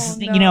as,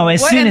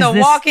 as soon as The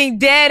Walking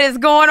Dead is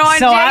going on,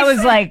 so Jason? I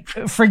was like,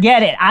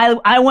 forget it.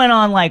 I went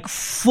on like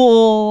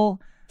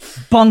full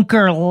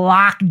bunker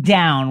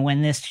lockdown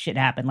when this shit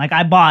happened. Like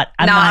I'm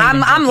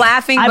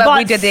laughing, but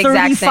we did the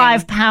exact same.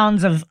 35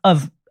 pounds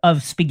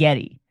of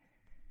spaghetti.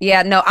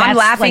 Yeah, no, I'm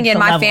laughing, and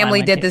my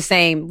family did the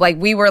same. Like,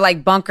 we were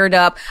like bunkered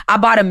up. I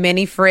bought a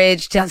mini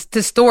fridge just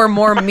to store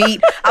more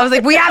meat. I was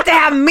like, we have to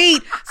have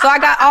meat. So I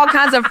got all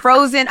kinds of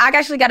frozen. I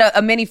actually got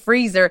a mini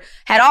freezer,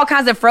 had all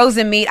kinds of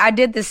frozen meat. I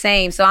did the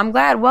same. So I'm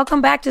glad.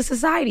 Welcome back to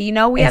society.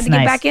 We have to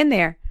get back in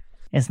there.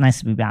 It's nice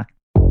to be back.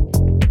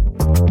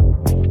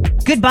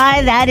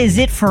 Goodbye. That is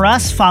it for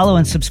us. Follow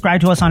and subscribe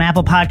to us on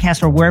Apple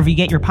Podcasts or wherever you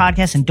get your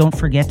podcasts. And don't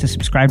forget to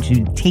subscribe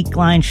to Take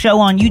Line Show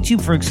on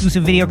YouTube for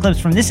exclusive video clips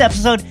from this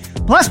episode,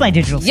 plus my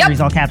digital series,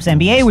 All Caps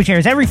NBA, which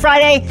airs every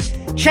Friday.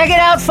 Check it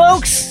out,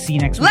 folks. See you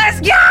next week. Let's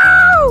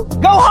go!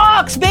 Go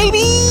Hawks, baby!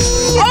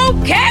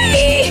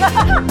 Okay!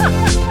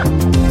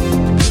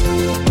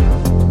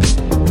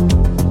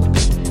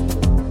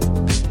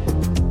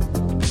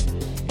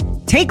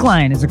 Take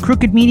Line is a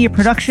Crooked Media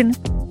production.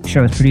 The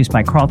show is produced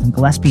by Carlton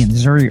Gillespie and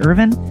Zuri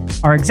Irvin.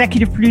 Our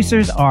executive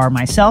producers are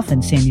myself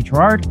and Sandy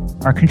Gerard.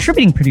 Our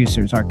contributing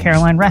producers are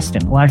Caroline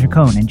Reston, Elijah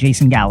Cohn, and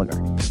Jason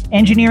Gallagher.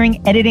 Engineering,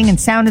 editing, and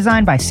sound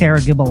design by Sarah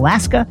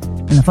Gibble-Laska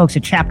and the folks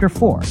at Chapter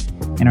 4.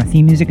 And our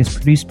theme music is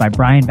produced by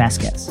Brian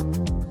Vasquez.